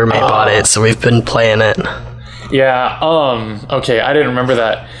it. My roommate bought it, so we've been playing it. Yeah, okay, I didn't remember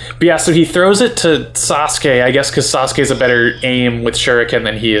that. But yeah, so he throws it to Sasuke, I guess because Sasuke's a better aim with shuriken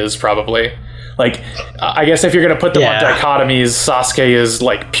than he is, probably. I guess if you're going to put them on dichotomies, Sasuke is,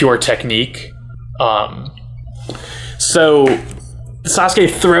 pure technique. So Sasuke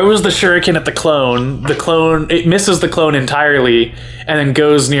throws the shuriken at the clone. It misses the clone entirely, and then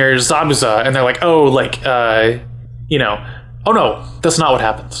goes near Zabuza, and they're like, oh no, that's not what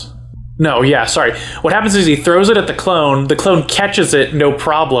happens. No, yeah, sorry. What happens is he throws it at the clone catches it, no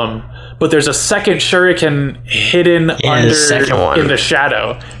problem, but there's a second shuriken hidden in the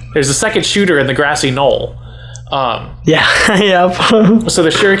shadow. There's a second shooter in the grassy knoll. Yep. So the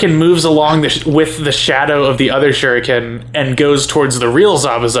shuriken moves along with the shadow of the other shuriken and goes towards the real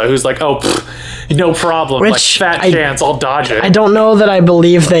Zabuza, who's like, oh, no problem. Chance, I'll dodge it. I don't know that I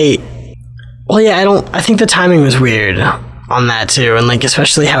believe they... Well, yeah, I think the timing was weird on that too, and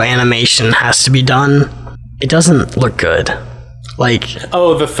especially how animation has to be done. It doesn't look good.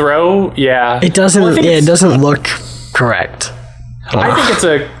 The throw? Yeah. It doesn't it doesn't look correct. I think it's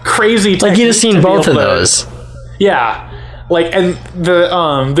a crazy technique. You'd have seen both of those. Yeah. And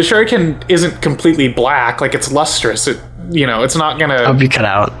the shuriken isn't completely black, it's lustrous. It's not gonna... I'll be cut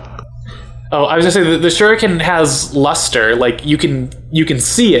out. Oh, I was gonna say the shuriken has luster. You can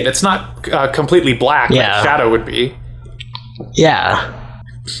see it. It's not completely black like a shadow would be. Yeah.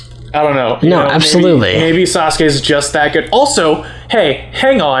 I don't know. No, absolutely. Maybe Sasuke's just that good. Also, hey,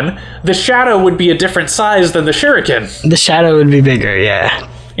 hang on. The shadow would be a different size than the shuriken. The shadow would be bigger, yeah.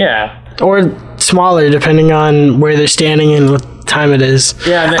 Yeah. Or smaller, depending on where they're standing and what time it is.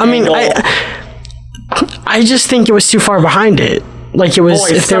 Yeah, I just think it was too far behind it. It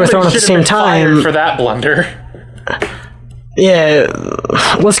was, if they were thrown at the same time. For that blunder. Yeah,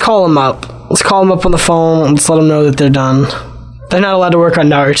 let's call them up. Let's call them up on the phone. Let's let them know that they're done. They're not allowed to work on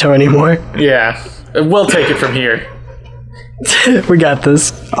Naruto anymore. Yeah, we'll take it from here. We got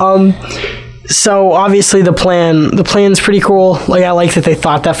this. So obviously the plan's pretty cool. I like that they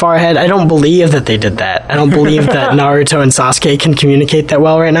thought that far ahead. I don't believe that they did that. I don't believe that Naruto and Sasuke can communicate that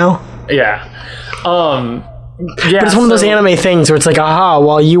well right now. Yeah. But it's one of those anime things where it's aha,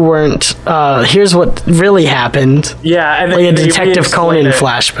 while you weren't, here's what really happened. Yeah, and a Detective Conan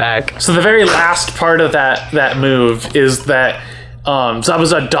flashback. So the very last part of that move is that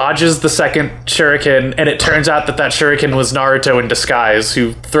Zabuza dodges the second shuriken, and it turns out that shuriken was Naruto in disguise,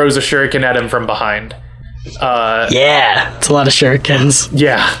 who throws a shuriken at him from behind. Yeah, it's a lot of shurikens.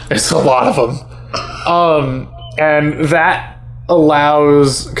 Yeah, it's a lot of them. And that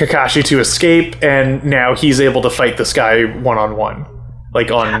allows Kakashi to escape, and now he's able to fight this guy one-on-one,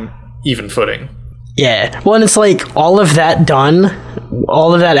 on even footing. Yeah, well, and it's all of that done,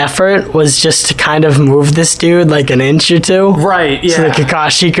 all of that effort was just to kind of move this dude an inch or two. Right, yeah. So that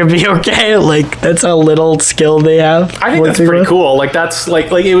Kakashi could be okay. That's how little skill they have. I think that's pretty cool. That's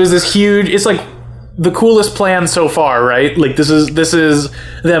it was this huge, it's the coolest plan so far, right? This is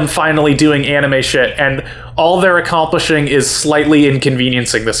them finally doing anime shit, and all they're accomplishing is slightly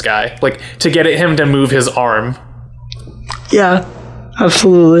inconveniencing this guy, to get him to move his arm. Yeah,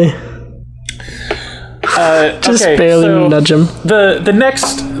 absolutely. Just barely nudge him. The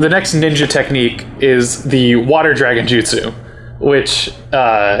next ninja technique is the water dragon jutsu, which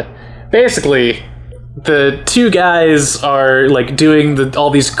basically the two guys are doing all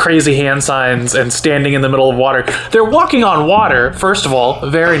these crazy hand signs and standing in the middle of water. They're walking on water. First of all,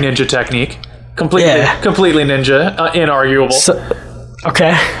 very ninja technique, completely ninja, inarguable.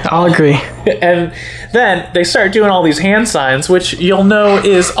 Okay, I'll agree. And then they start doing all these hand signs, which you'll know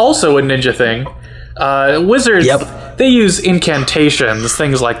is also a ninja thing. Wizards, they use incantations,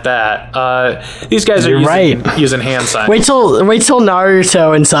 things like that. These guys are using hand signs. Wait till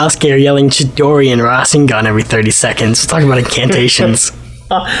Naruto and Sasuke are yelling Chidori and Rasengan every 30 seconds. We'll talk about incantations.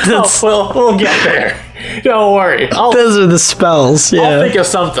 We'll get there. Don't worry. Those are the spells. Yeah. I'll think of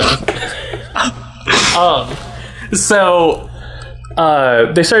something. So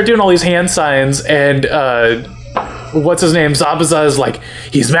they started doing all these hand signs, and what's his name? Zabuza is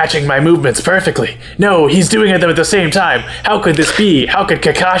he's matching my movements perfectly. No, he's doing them at the same time. How could this be? How could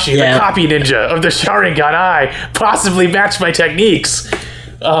Kakashi, the copy ninja of the Sharingan Eye, possibly match my techniques?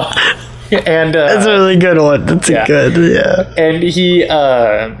 And that's a really good one. That's good, yeah. And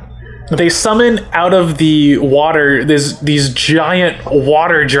they summon out of the water these giant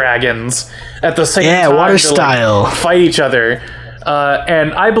water dragons at the same time. Yeah, water style. Fight each other.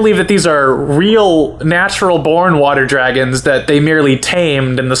 And I believe that these are real, natural-born water dragons that they merely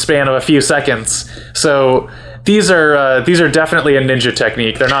tamed in the span of a few seconds. So these are definitely a ninja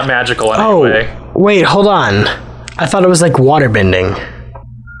technique. They're not magical in any way. Wait, hold on. I thought it was like waterbending.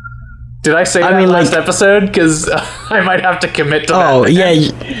 Did I say that last episode? Because I might have to commit to that. Oh, yeah.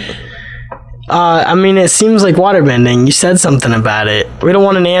 I mean, it seems like waterbending. You said something about it. We don't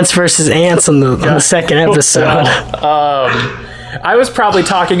want an ants versus ants on the second episode. I was probably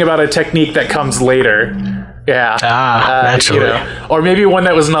talking about a technique that comes later. Yeah. Naturally. Or maybe one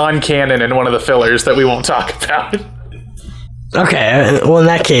that was non-canon in one of the fillers that we won't talk about. Okay, well, in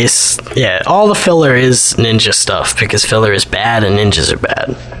that case, yeah, all the filler is ninja stuff, because filler is bad and ninjas are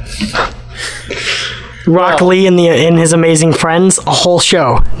bad. Rock Lee and his amazing friends, a whole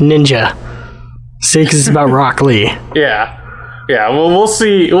show, ninja. See, because it's about Rock Lee. Yeah. Well, we'll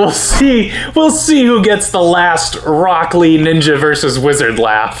see who gets the last Rock Lee ninja versus wizard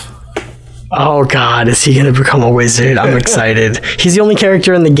laugh. Oh God, is he gonna become a wizard? I'm excited. He's the only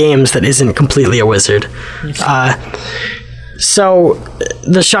character in the games that isn't completely a wizard. So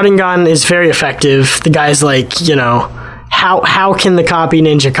the Sharingan is very effective. The guy's like, how can the copy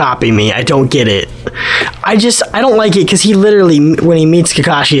ninja copy me? I don't get it. I don't like it because he literally, when he meets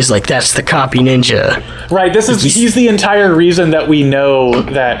Kakashi, is like, that's the copy ninja. Right, he's the entire reason that we know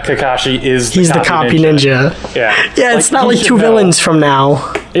that Kakashi is the copy ninja. Yeah. Yeah, it's not like two villains from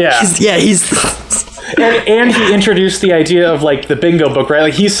now. Yeah. And he introduced the idea of like the bingo book, right?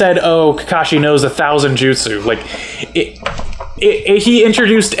 Like he said, Kakashi knows 1,000 jutsu. Like he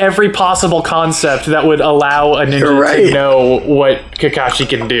introduced every possible concept that would allow a ninja to know what Kakashi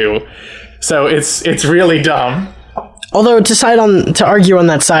can do. So it's really dumb. Although to argue on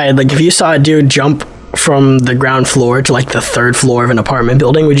that side, like if you saw a dude jump from the ground floor to like the third floor of an apartment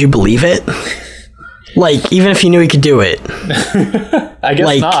building, would you believe it? Like, even if you knew he could do it. I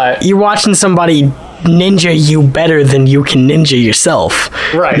guess not. You're watching somebody ninja you better than you can ninja yourself.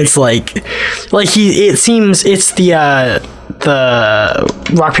 Right. And it's it seems it's the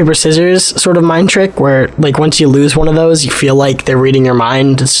rock, paper, scissors sort of mind trick where, like, once you lose one of those, you feel like they're reading your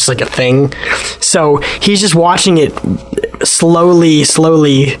mind. It's just like a thing. So he's just watching it slowly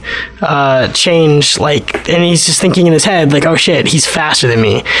change, like, and he's just thinking in his head, like, oh shit, he's faster than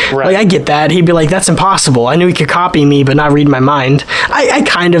me. Right. Like, I get that. He'd be like, that's impossible. I knew he could copy me, but not read my mind. I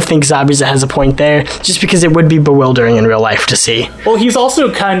kind of think Zabuza has a point there, just because it would be bewildering in real life to see. Well, he's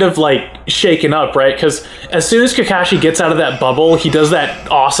also kind of, like, shaken up, right? Because as soon as Kakashi gets out of that bubble, he does that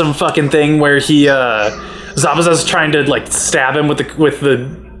awesome fucking thing where Zabuza's trying to, like, stab him with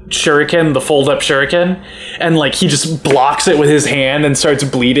the shuriken, the fold-up shuriken, and, like, he just blocks it with his hand and starts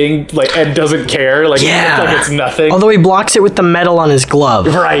bleeding, like, and doesn't care, like, like it's nothing. Although he blocks it with the metal on his glove.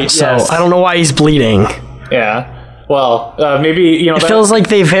 Right, so I don't know why he's bleeding. Yeah. Well, maybe, it feels like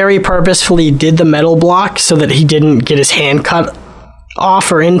they very purposefully did the metal block so that he didn't get his hand cut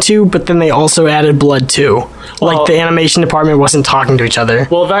off or into, but then they also added blood too. Like, the animation department wasn't talking to each other.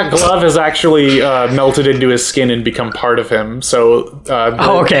 Well, that glove has actually melted into his skin and become part of him, so...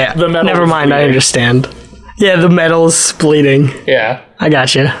 okay. The metal Never mind, I understand. Yeah, the metal's bleeding. Yeah. I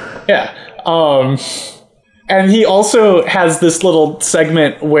gotcha. Yeah. And he also has this little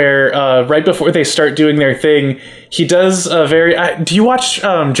segment where, right before they start doing their thing, he does a very... do you watch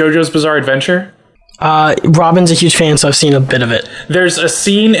JoJo's Bizarre Adventure? Robin's a huge fan, so I've seen a bit of it. There's a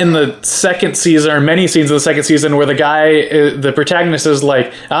scene in the second season, or many scenes in the second season, where the protagonist is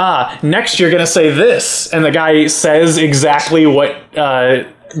like, next you're going to say this. And the guy says exactly what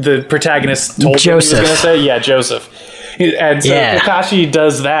the protagonist told him he was going to say. Yeah, Joseph. And so Kakashi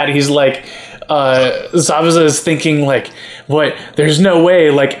does that. He's like... Zabuza is thinking like, what? There's no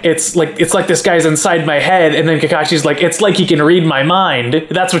way. Like it's like this guy's inside my head, and then Kakashi's like, it's like he can read my mind.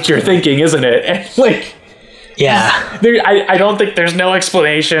 That's what you're thinking, isn't it? And like, yeah, I don't think there's no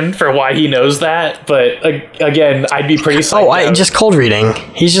explanation for why he knows that. But again, I'd be pretty. Just cold reading.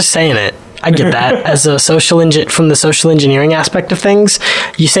 He's just saying it. I get that. As a from the social engineering aspect of things,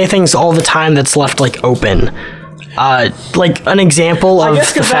 you say things all the time that's left like open. Like an example of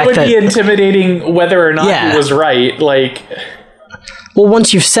the fact that would be intimidating whether or not he was right. Like, well,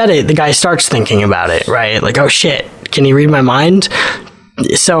 once you've said it, the guy starts thinking about it, right? Like, oh shit, can he read my mind?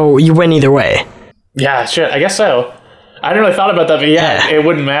 So you win either way. Yeah, shit, I guess so. I hadn't really thought about that, but it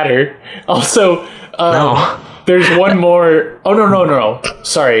wouldn't matter. Also, no. There's one more. Oh, no.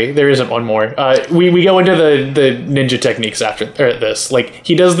 Sorry, there isn't one more. We go into the ninja techniques after this. Like,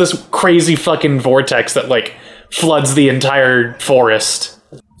 he does this crazy fucking vortex that, like, floods the entire forest.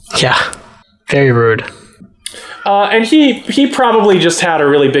 Yeah. Very rude. And he probably just had a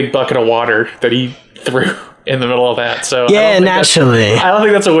really big bucket of water that he threw in the middle of that. So yeah, naturally. I don't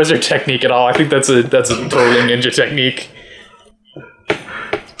think that's a wizard technique at all. I think that's a totally ninja technique.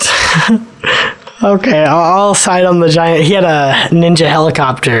 Okay, I'll side on the giant. He had a ninja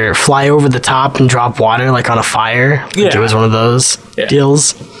helicopter fly over the top and drop water like on a fire. Like it was one of those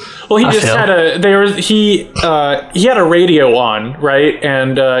deals. Well, he just had he had a radio on, right?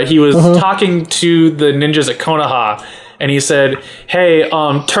 And he was talking to the ninjas at Konoha, and he said, "Hey,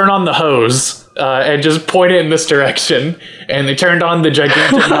 turn on the hose." And just point it in this direction. And they turned on the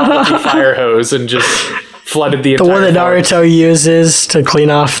gigantic fire hose and just flooded the entire one that Naruto uses to clean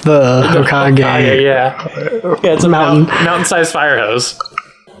off the Hokage. Yeah, it's a mountain-sized fire hose.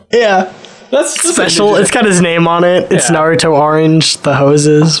 Yeah. That's special. It's got his name on it. It's Naruto Orange, the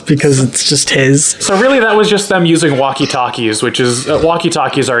hoses, because it's just his. So really that was just them using walkie-talkies, which is...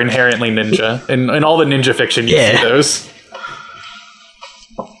 walkie-talkies are inherently ninja. In all the ninja fiction, you see those.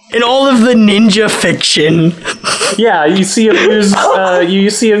 In all of the ninja fiction. Yeah, you see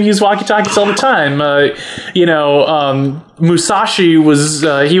him use walkie-talkies all the time. Musashi was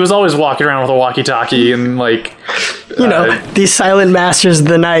he was always walking around with a walkie-talkie and like these silent masters of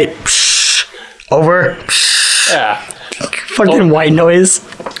the night. Psh, over. Psh, yeah. Fucking white noise.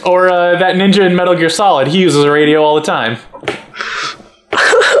 Or that ninja in Metal Gear Solid, he uses a radio all the time.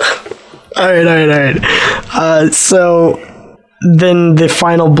 All right. So then the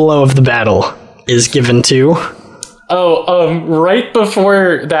final blow of the battle is given to... right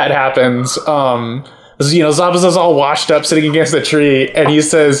before that happens, Zabuza's all washed up sitting against the tree, and he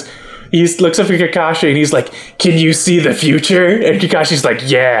looks up at Kakashi, and he's like, "Can you see the future?" And Kakashi's like,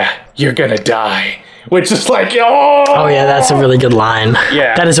 "Yeah, you're gonna die." Which is like, oh! Oh yeah, that's a really good line.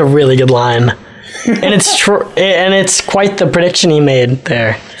 Yeah. That is a really good line. And it's true, and it's quite the prediction he made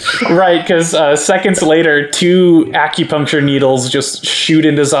there. Right, because seconds later, 2 acupuncture needles just shoot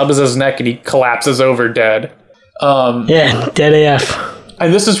into Zabuza's neck, and he collapses over dead. Dead AF.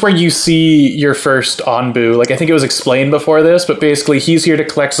 And this is where you see your first Anbu. Like, I think it was explained before this, but basically he's here to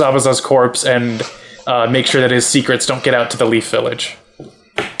collect Zabuza's corpse and make sure that his secrets don't get out to the Leaf Village.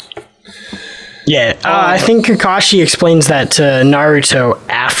 Yeah, I think Kakashi explains that to Naruto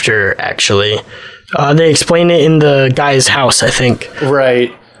after, actually. They explain it in the guy's house, I think.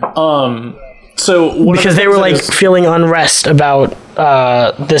 Right. So because they were like feeling unrest about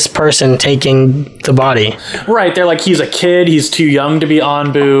this person taking the body. Right, they're like, he's a kid, he's too young to be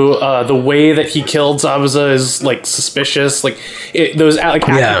Anbu. The way that he killed Zabuza is like suspicious. Like those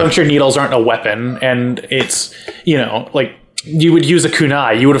acupuncture needles aren't a weapon, and it's like you would use a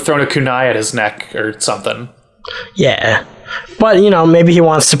kunai. You would have thrown a kunai at his neck or something. Yeah. But, maybe he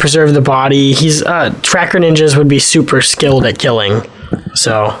wants to preserve the body. He's tracker ninjas would be super skilled at killing.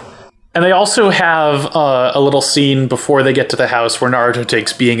 So. And they also have a little scene before they get to the house where Naruto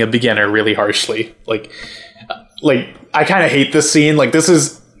takes being a beginner really harshly. Like I kind of hate this scene. Like, this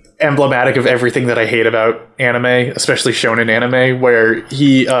is emblematic of everything that I hate about anime, especially shonen anime, where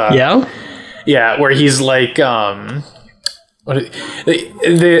he where he's like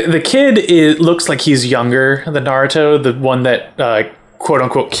the kid looks like he's younger than Naruto, the one that quote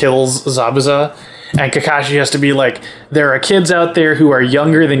unquote kills Zabuza, and Kakashi has to be like, there are kids out there who are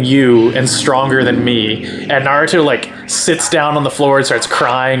younger than you and stronger than me, and Naruto like sits down on the floor and starts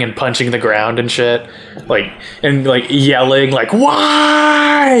crying and punching the ground and shit, and yelling like,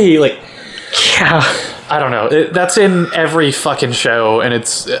 why? Like, yeah, I don't know. That's in every fucking show, and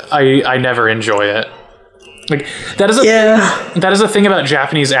I never enjoy it. Like, that is a thing about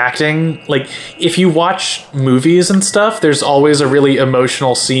Japanese acting. Like, if you watch movies and stuff, there's always a really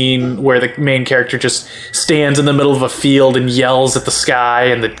emotional scene where the main character just stands in the middle of a field and yells at the sky,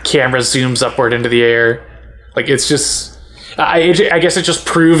 and the camera zooms upward into the air. Like, it's just... I guess it just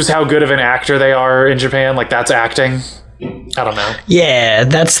proves how good of an actor they are in Japan. Like, that's acting. I don't know. Yeah,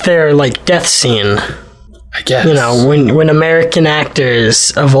 that's their, death scene. I guess. When American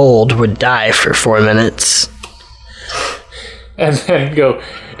actors of old would die for 4 minutes. And then go,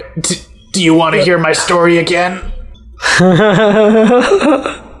 do you want to hear my story again? Like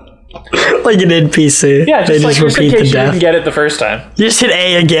an NPC. Yeah, they just repeat the death. You didn't get it the first time. You just hit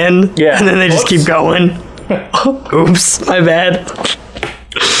A again, and then they just keep going. Oops, my bad.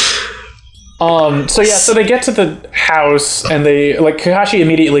 So they get to the house, and Kakashi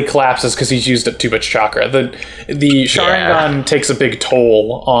immediately collapses because he's used up too much chakra. The Sharingan takes a big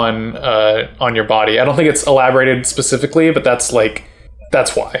toll on your body. I don't think it's elaborated specifically, but that's why.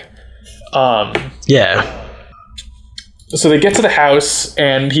 So they get to the house,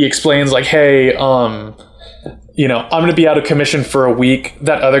 and he explains hey, I'm going to be out of commission for a week.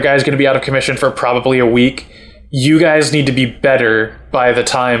 That other guy's going to be out of commission for probably a week. You guys need to be better by the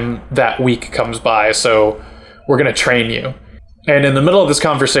time that week comes by. So we're going to train you. And in the middle of this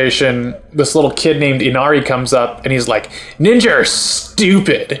conversation, this little kid named Inari comes up and he's like, ninja are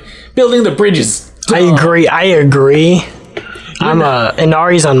stupid. Building the bridge is dumb. I agree.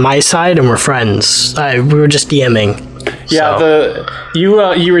 Inari's on my side and we're friends. We were just DMing. Yeah, so. You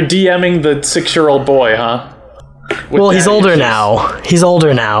were DMing the 6-year-old boy, huh? He's older now. He's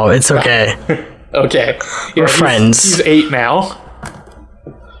older now. It's okay. Okay. Yeah, we're friends. He's 8 now.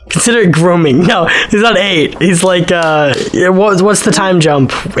 Consider it grooming. No, he's not 8. He's like, what's the time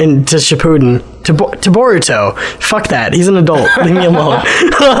jump into Shippuden? To Boruto. Fuck that. He's an adult. Leave me alone.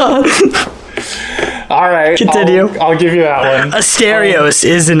 All right. Continue. I'll give you that one. Asterios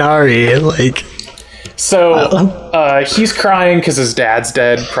is Inari. So, he's crying because his dad's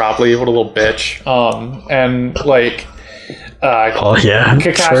dead, probably. What a little bitch.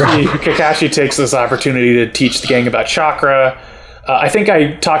 Kakashi takes this opportunity to teach the gang about chakra. I think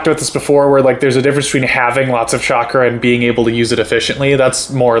I talked about this before, where there's a difference between having lots of chakra and being able to use it efficiently. That's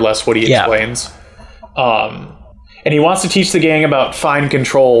more or less what he explains. And he wants to teach the gang about fine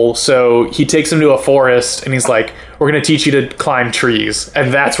control, so he takes them to a forest, and he's like, we're going to teach you to climb trees.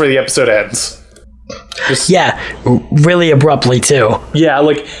 And that's where the episode ends. Really abruptly too. Yeah,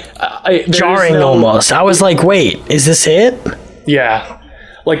 jarring almost. I was like, wait, is this it? Yeah.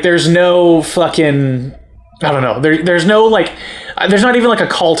 There's no fucking... I don't know. There's no, there's not even, a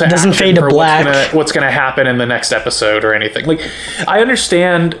call to action. Doesn't fade to black. What's gonna happen in the next episode or anything. I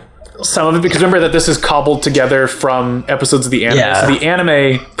understand some of it, because remember that this is cobbled together from episodes of the anime. Yeah. So the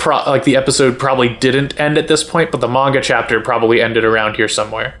anime, the episode probably didn't end at this point, but the manga chapter probably ended around here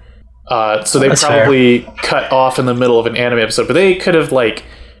somewhere. So they probably cut off in the middle of an anime episode, but they could have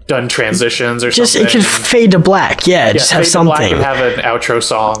done transitions or something. It could fade to black. Yeah, just have something. Fade to black and have an outro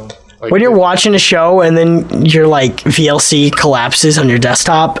song. When you're watching a show and then your VLC collapses on your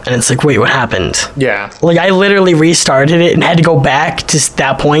desktop and it's wait, what happened? Yeah. I literally restarted it and had to go back to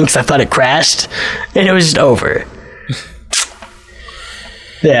that point because I thought it crashed and it was just over.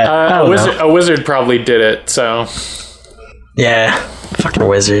 Yeah. A wizard probably did it, so. Yeah. Fucking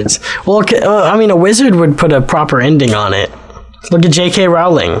wizards. Well, a wizard would put a proper ending on it. Look at J.K.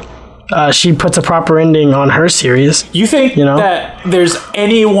 Rowling. She puts a proper ending on her series. You think that there's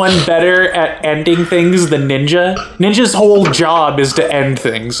anyone better at ending things than Ninja? Ninja's whole job is to end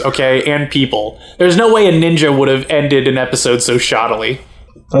things, okay? And people. There's no way a ninja would have ended an episode so shoddily.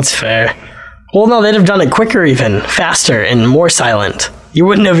 That's fair. Well, no, they'd have done it quicker even, faster, and more silent. You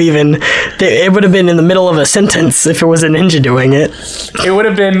wouldn't have even... It would have been in the middle of a sentence if it was a ninja doing it. It would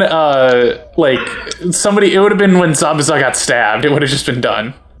have been, somebody... It would have been when Zabuza got stabbed. It would have just been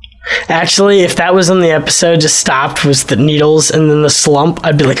done. Actually, if that was in the episode, just stopped with the needles and then the slump,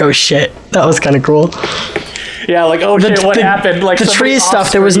 I'd be like, oh shit, that was kind of cool. Yeah, what happened? The tree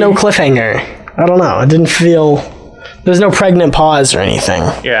stuff, there was no cliffhanger. I don't know, it didn't feel... There's no pregnant pause or anything.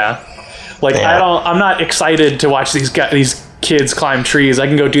 Yeah. I'm not excited to watch these kids climb trees. I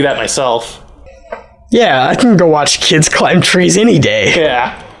can go do that myself. Yeah, I can go watch kids climb trees any day.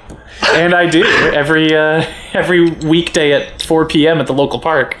 Yeah. And I do every weekday at 4 p.m. at the local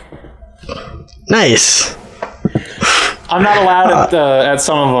park. Nice. I'm not allowed at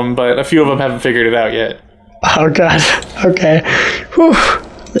some of them, but a few of them haven't figured it out yet. Oh god. Okay. Whew.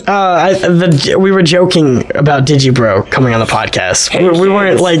 We were joking about Digibro coming on the podcast. Hey, we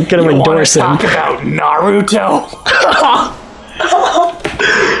weren't going to endorse him. Talk about Naruto.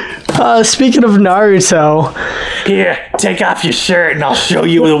 Speaking of Naruto, here, take off your shirt and I'll show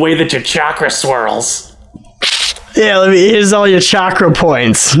you the way that your chakra swirls. Yeah, here's all your chakra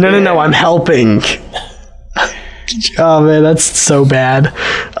points. No, I'm helping. Oh man, that's so bad.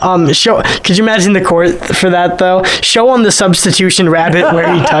 Could you imagine the court for that though? Show on the substitution rabbit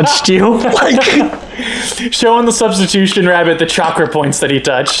where he touched you. Show on the substitution rabbit the chakra points that he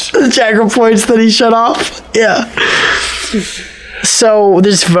touched. The chakra points that he shut off. Yeah. So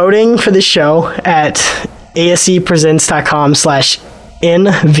there's voting for the show at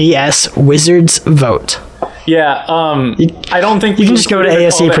asepresents.com/NVSWizardsVote. Yeah, I don't think you can just go to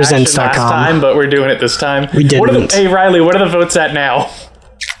asepresents.com, but we're doing it this time. We didn't. Hey Riley, what are the votes at now?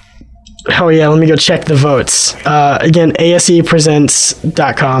 Oh yeah, let me go check the votes. Again,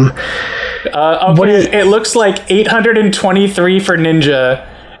 asepresents.com. Okay, it looks like 823 for Ninja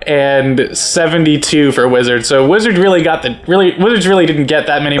and 72 for Wizard. So Wizards really didn't get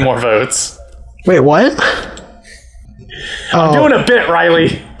that many more votes. Wait, what? I'm doing a bit,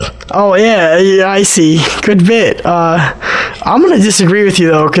 Riley. Oh yeah, I see. Good bit. I'm going to disagree with you,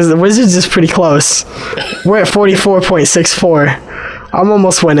 though, because the Wizards is pretty close. We're at 44.64. I'm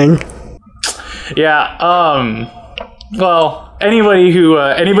almost winning. Yeah, well, anybody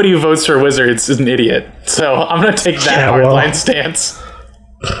who votes for Wizards is an idiot. So I'm going to take that hardline stance.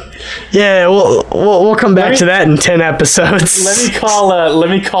 Yeah, we'll come back to that in 10 episodes. Let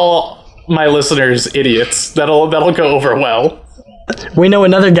me call my listeners idiots. That'll go over well. We know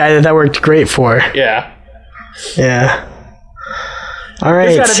another guy that worked great for. Yeah. All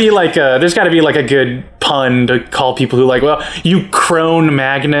right. There's got to be like a good pun to call people who like, well, you crone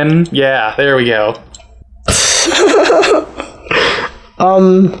Magnon. Yeah, there we go.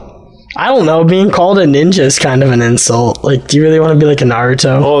 I don't know. Being called a ninja is kind of an insult. Like, do you really want to be like a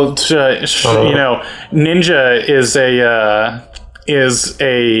Naruto? Well, ninja is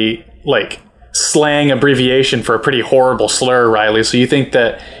a like slang abbreviation for a pretty horrible slur, Riley. So you think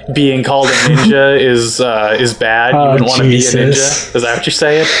that being called a ninja is bad? You wouldn't want to be a ninja? Is that what you're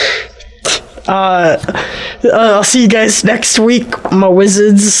saying? I'll see you guys next week. My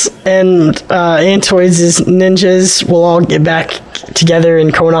Wizards and Antoids' ninjas will all get back together in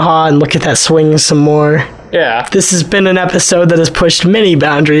Konoha and look at that swing some more. Yeah. This has been an episode that has pushed many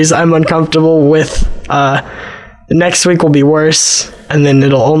boundaries I'm uncomfortable with. Next week will be worse, and then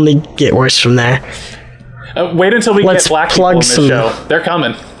it'll only get worse from there. Wait until we get black people in this show. They're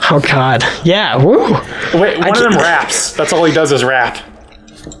coming. Oh, God. Yeah, woo. Wait, one of them raps. That's all he does is rap.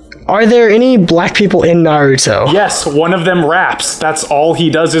 Are there any black people in Naruto? Yes, one of them raps. That's all he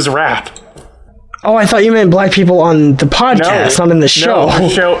does is rap. Oh, I thought you meant black people on the podcast, not in the show.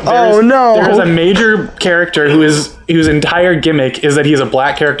 No, there's a major character whose entire gimmick is that he's a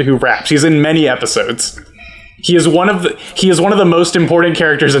black character who raps. He's in many episodes. He is one of the most important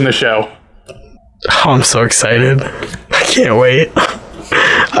characters in the show. Oh, I'm so excited. I can't wait.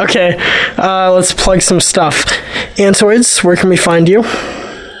 Okay, let's plug some stuff. Antoids, where can we find you?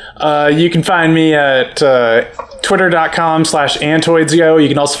 You can find me at twitter.com/Antoidsyo. You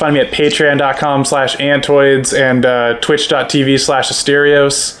can also find me at patreon.com/Antoids and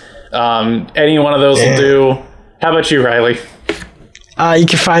twitch.tv/Asterios. Any one of those will do. How about you, Riley? You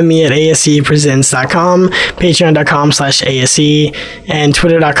can find me at asepresents.com, patreon.com/ASE, and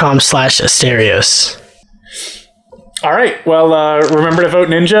twitter.com/Asterios. All right. Well, remember to vote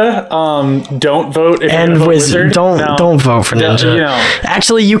Ninja. Don't vote if you're gonna vote Wizard. Don't vote for Ninja.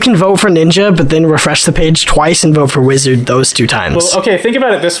 Actually, you can vote for Ninja, but then refresh the page twice and vote for Wizard those 2 times. Well, okay. Think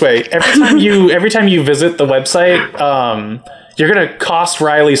about it this way: every time you visit the website, you're gonna cost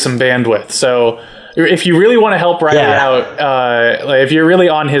Riley some bandwidth. So if you really want to help Riley out, like if you're really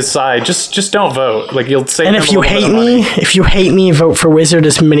on his side, just don't vote. Like you'll save. And if you hate me, vote for Wizard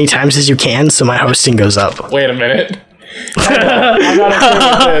as many times as you can, so my hosting goes up. Wait a minute. I'm not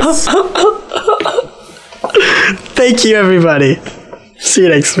okay with this. Thank you, everybody. See you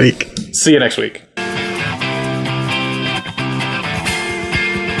next week. See you next week.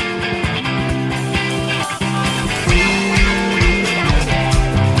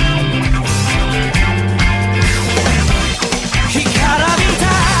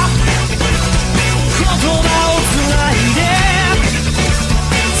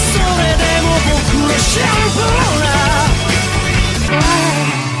 Shampoo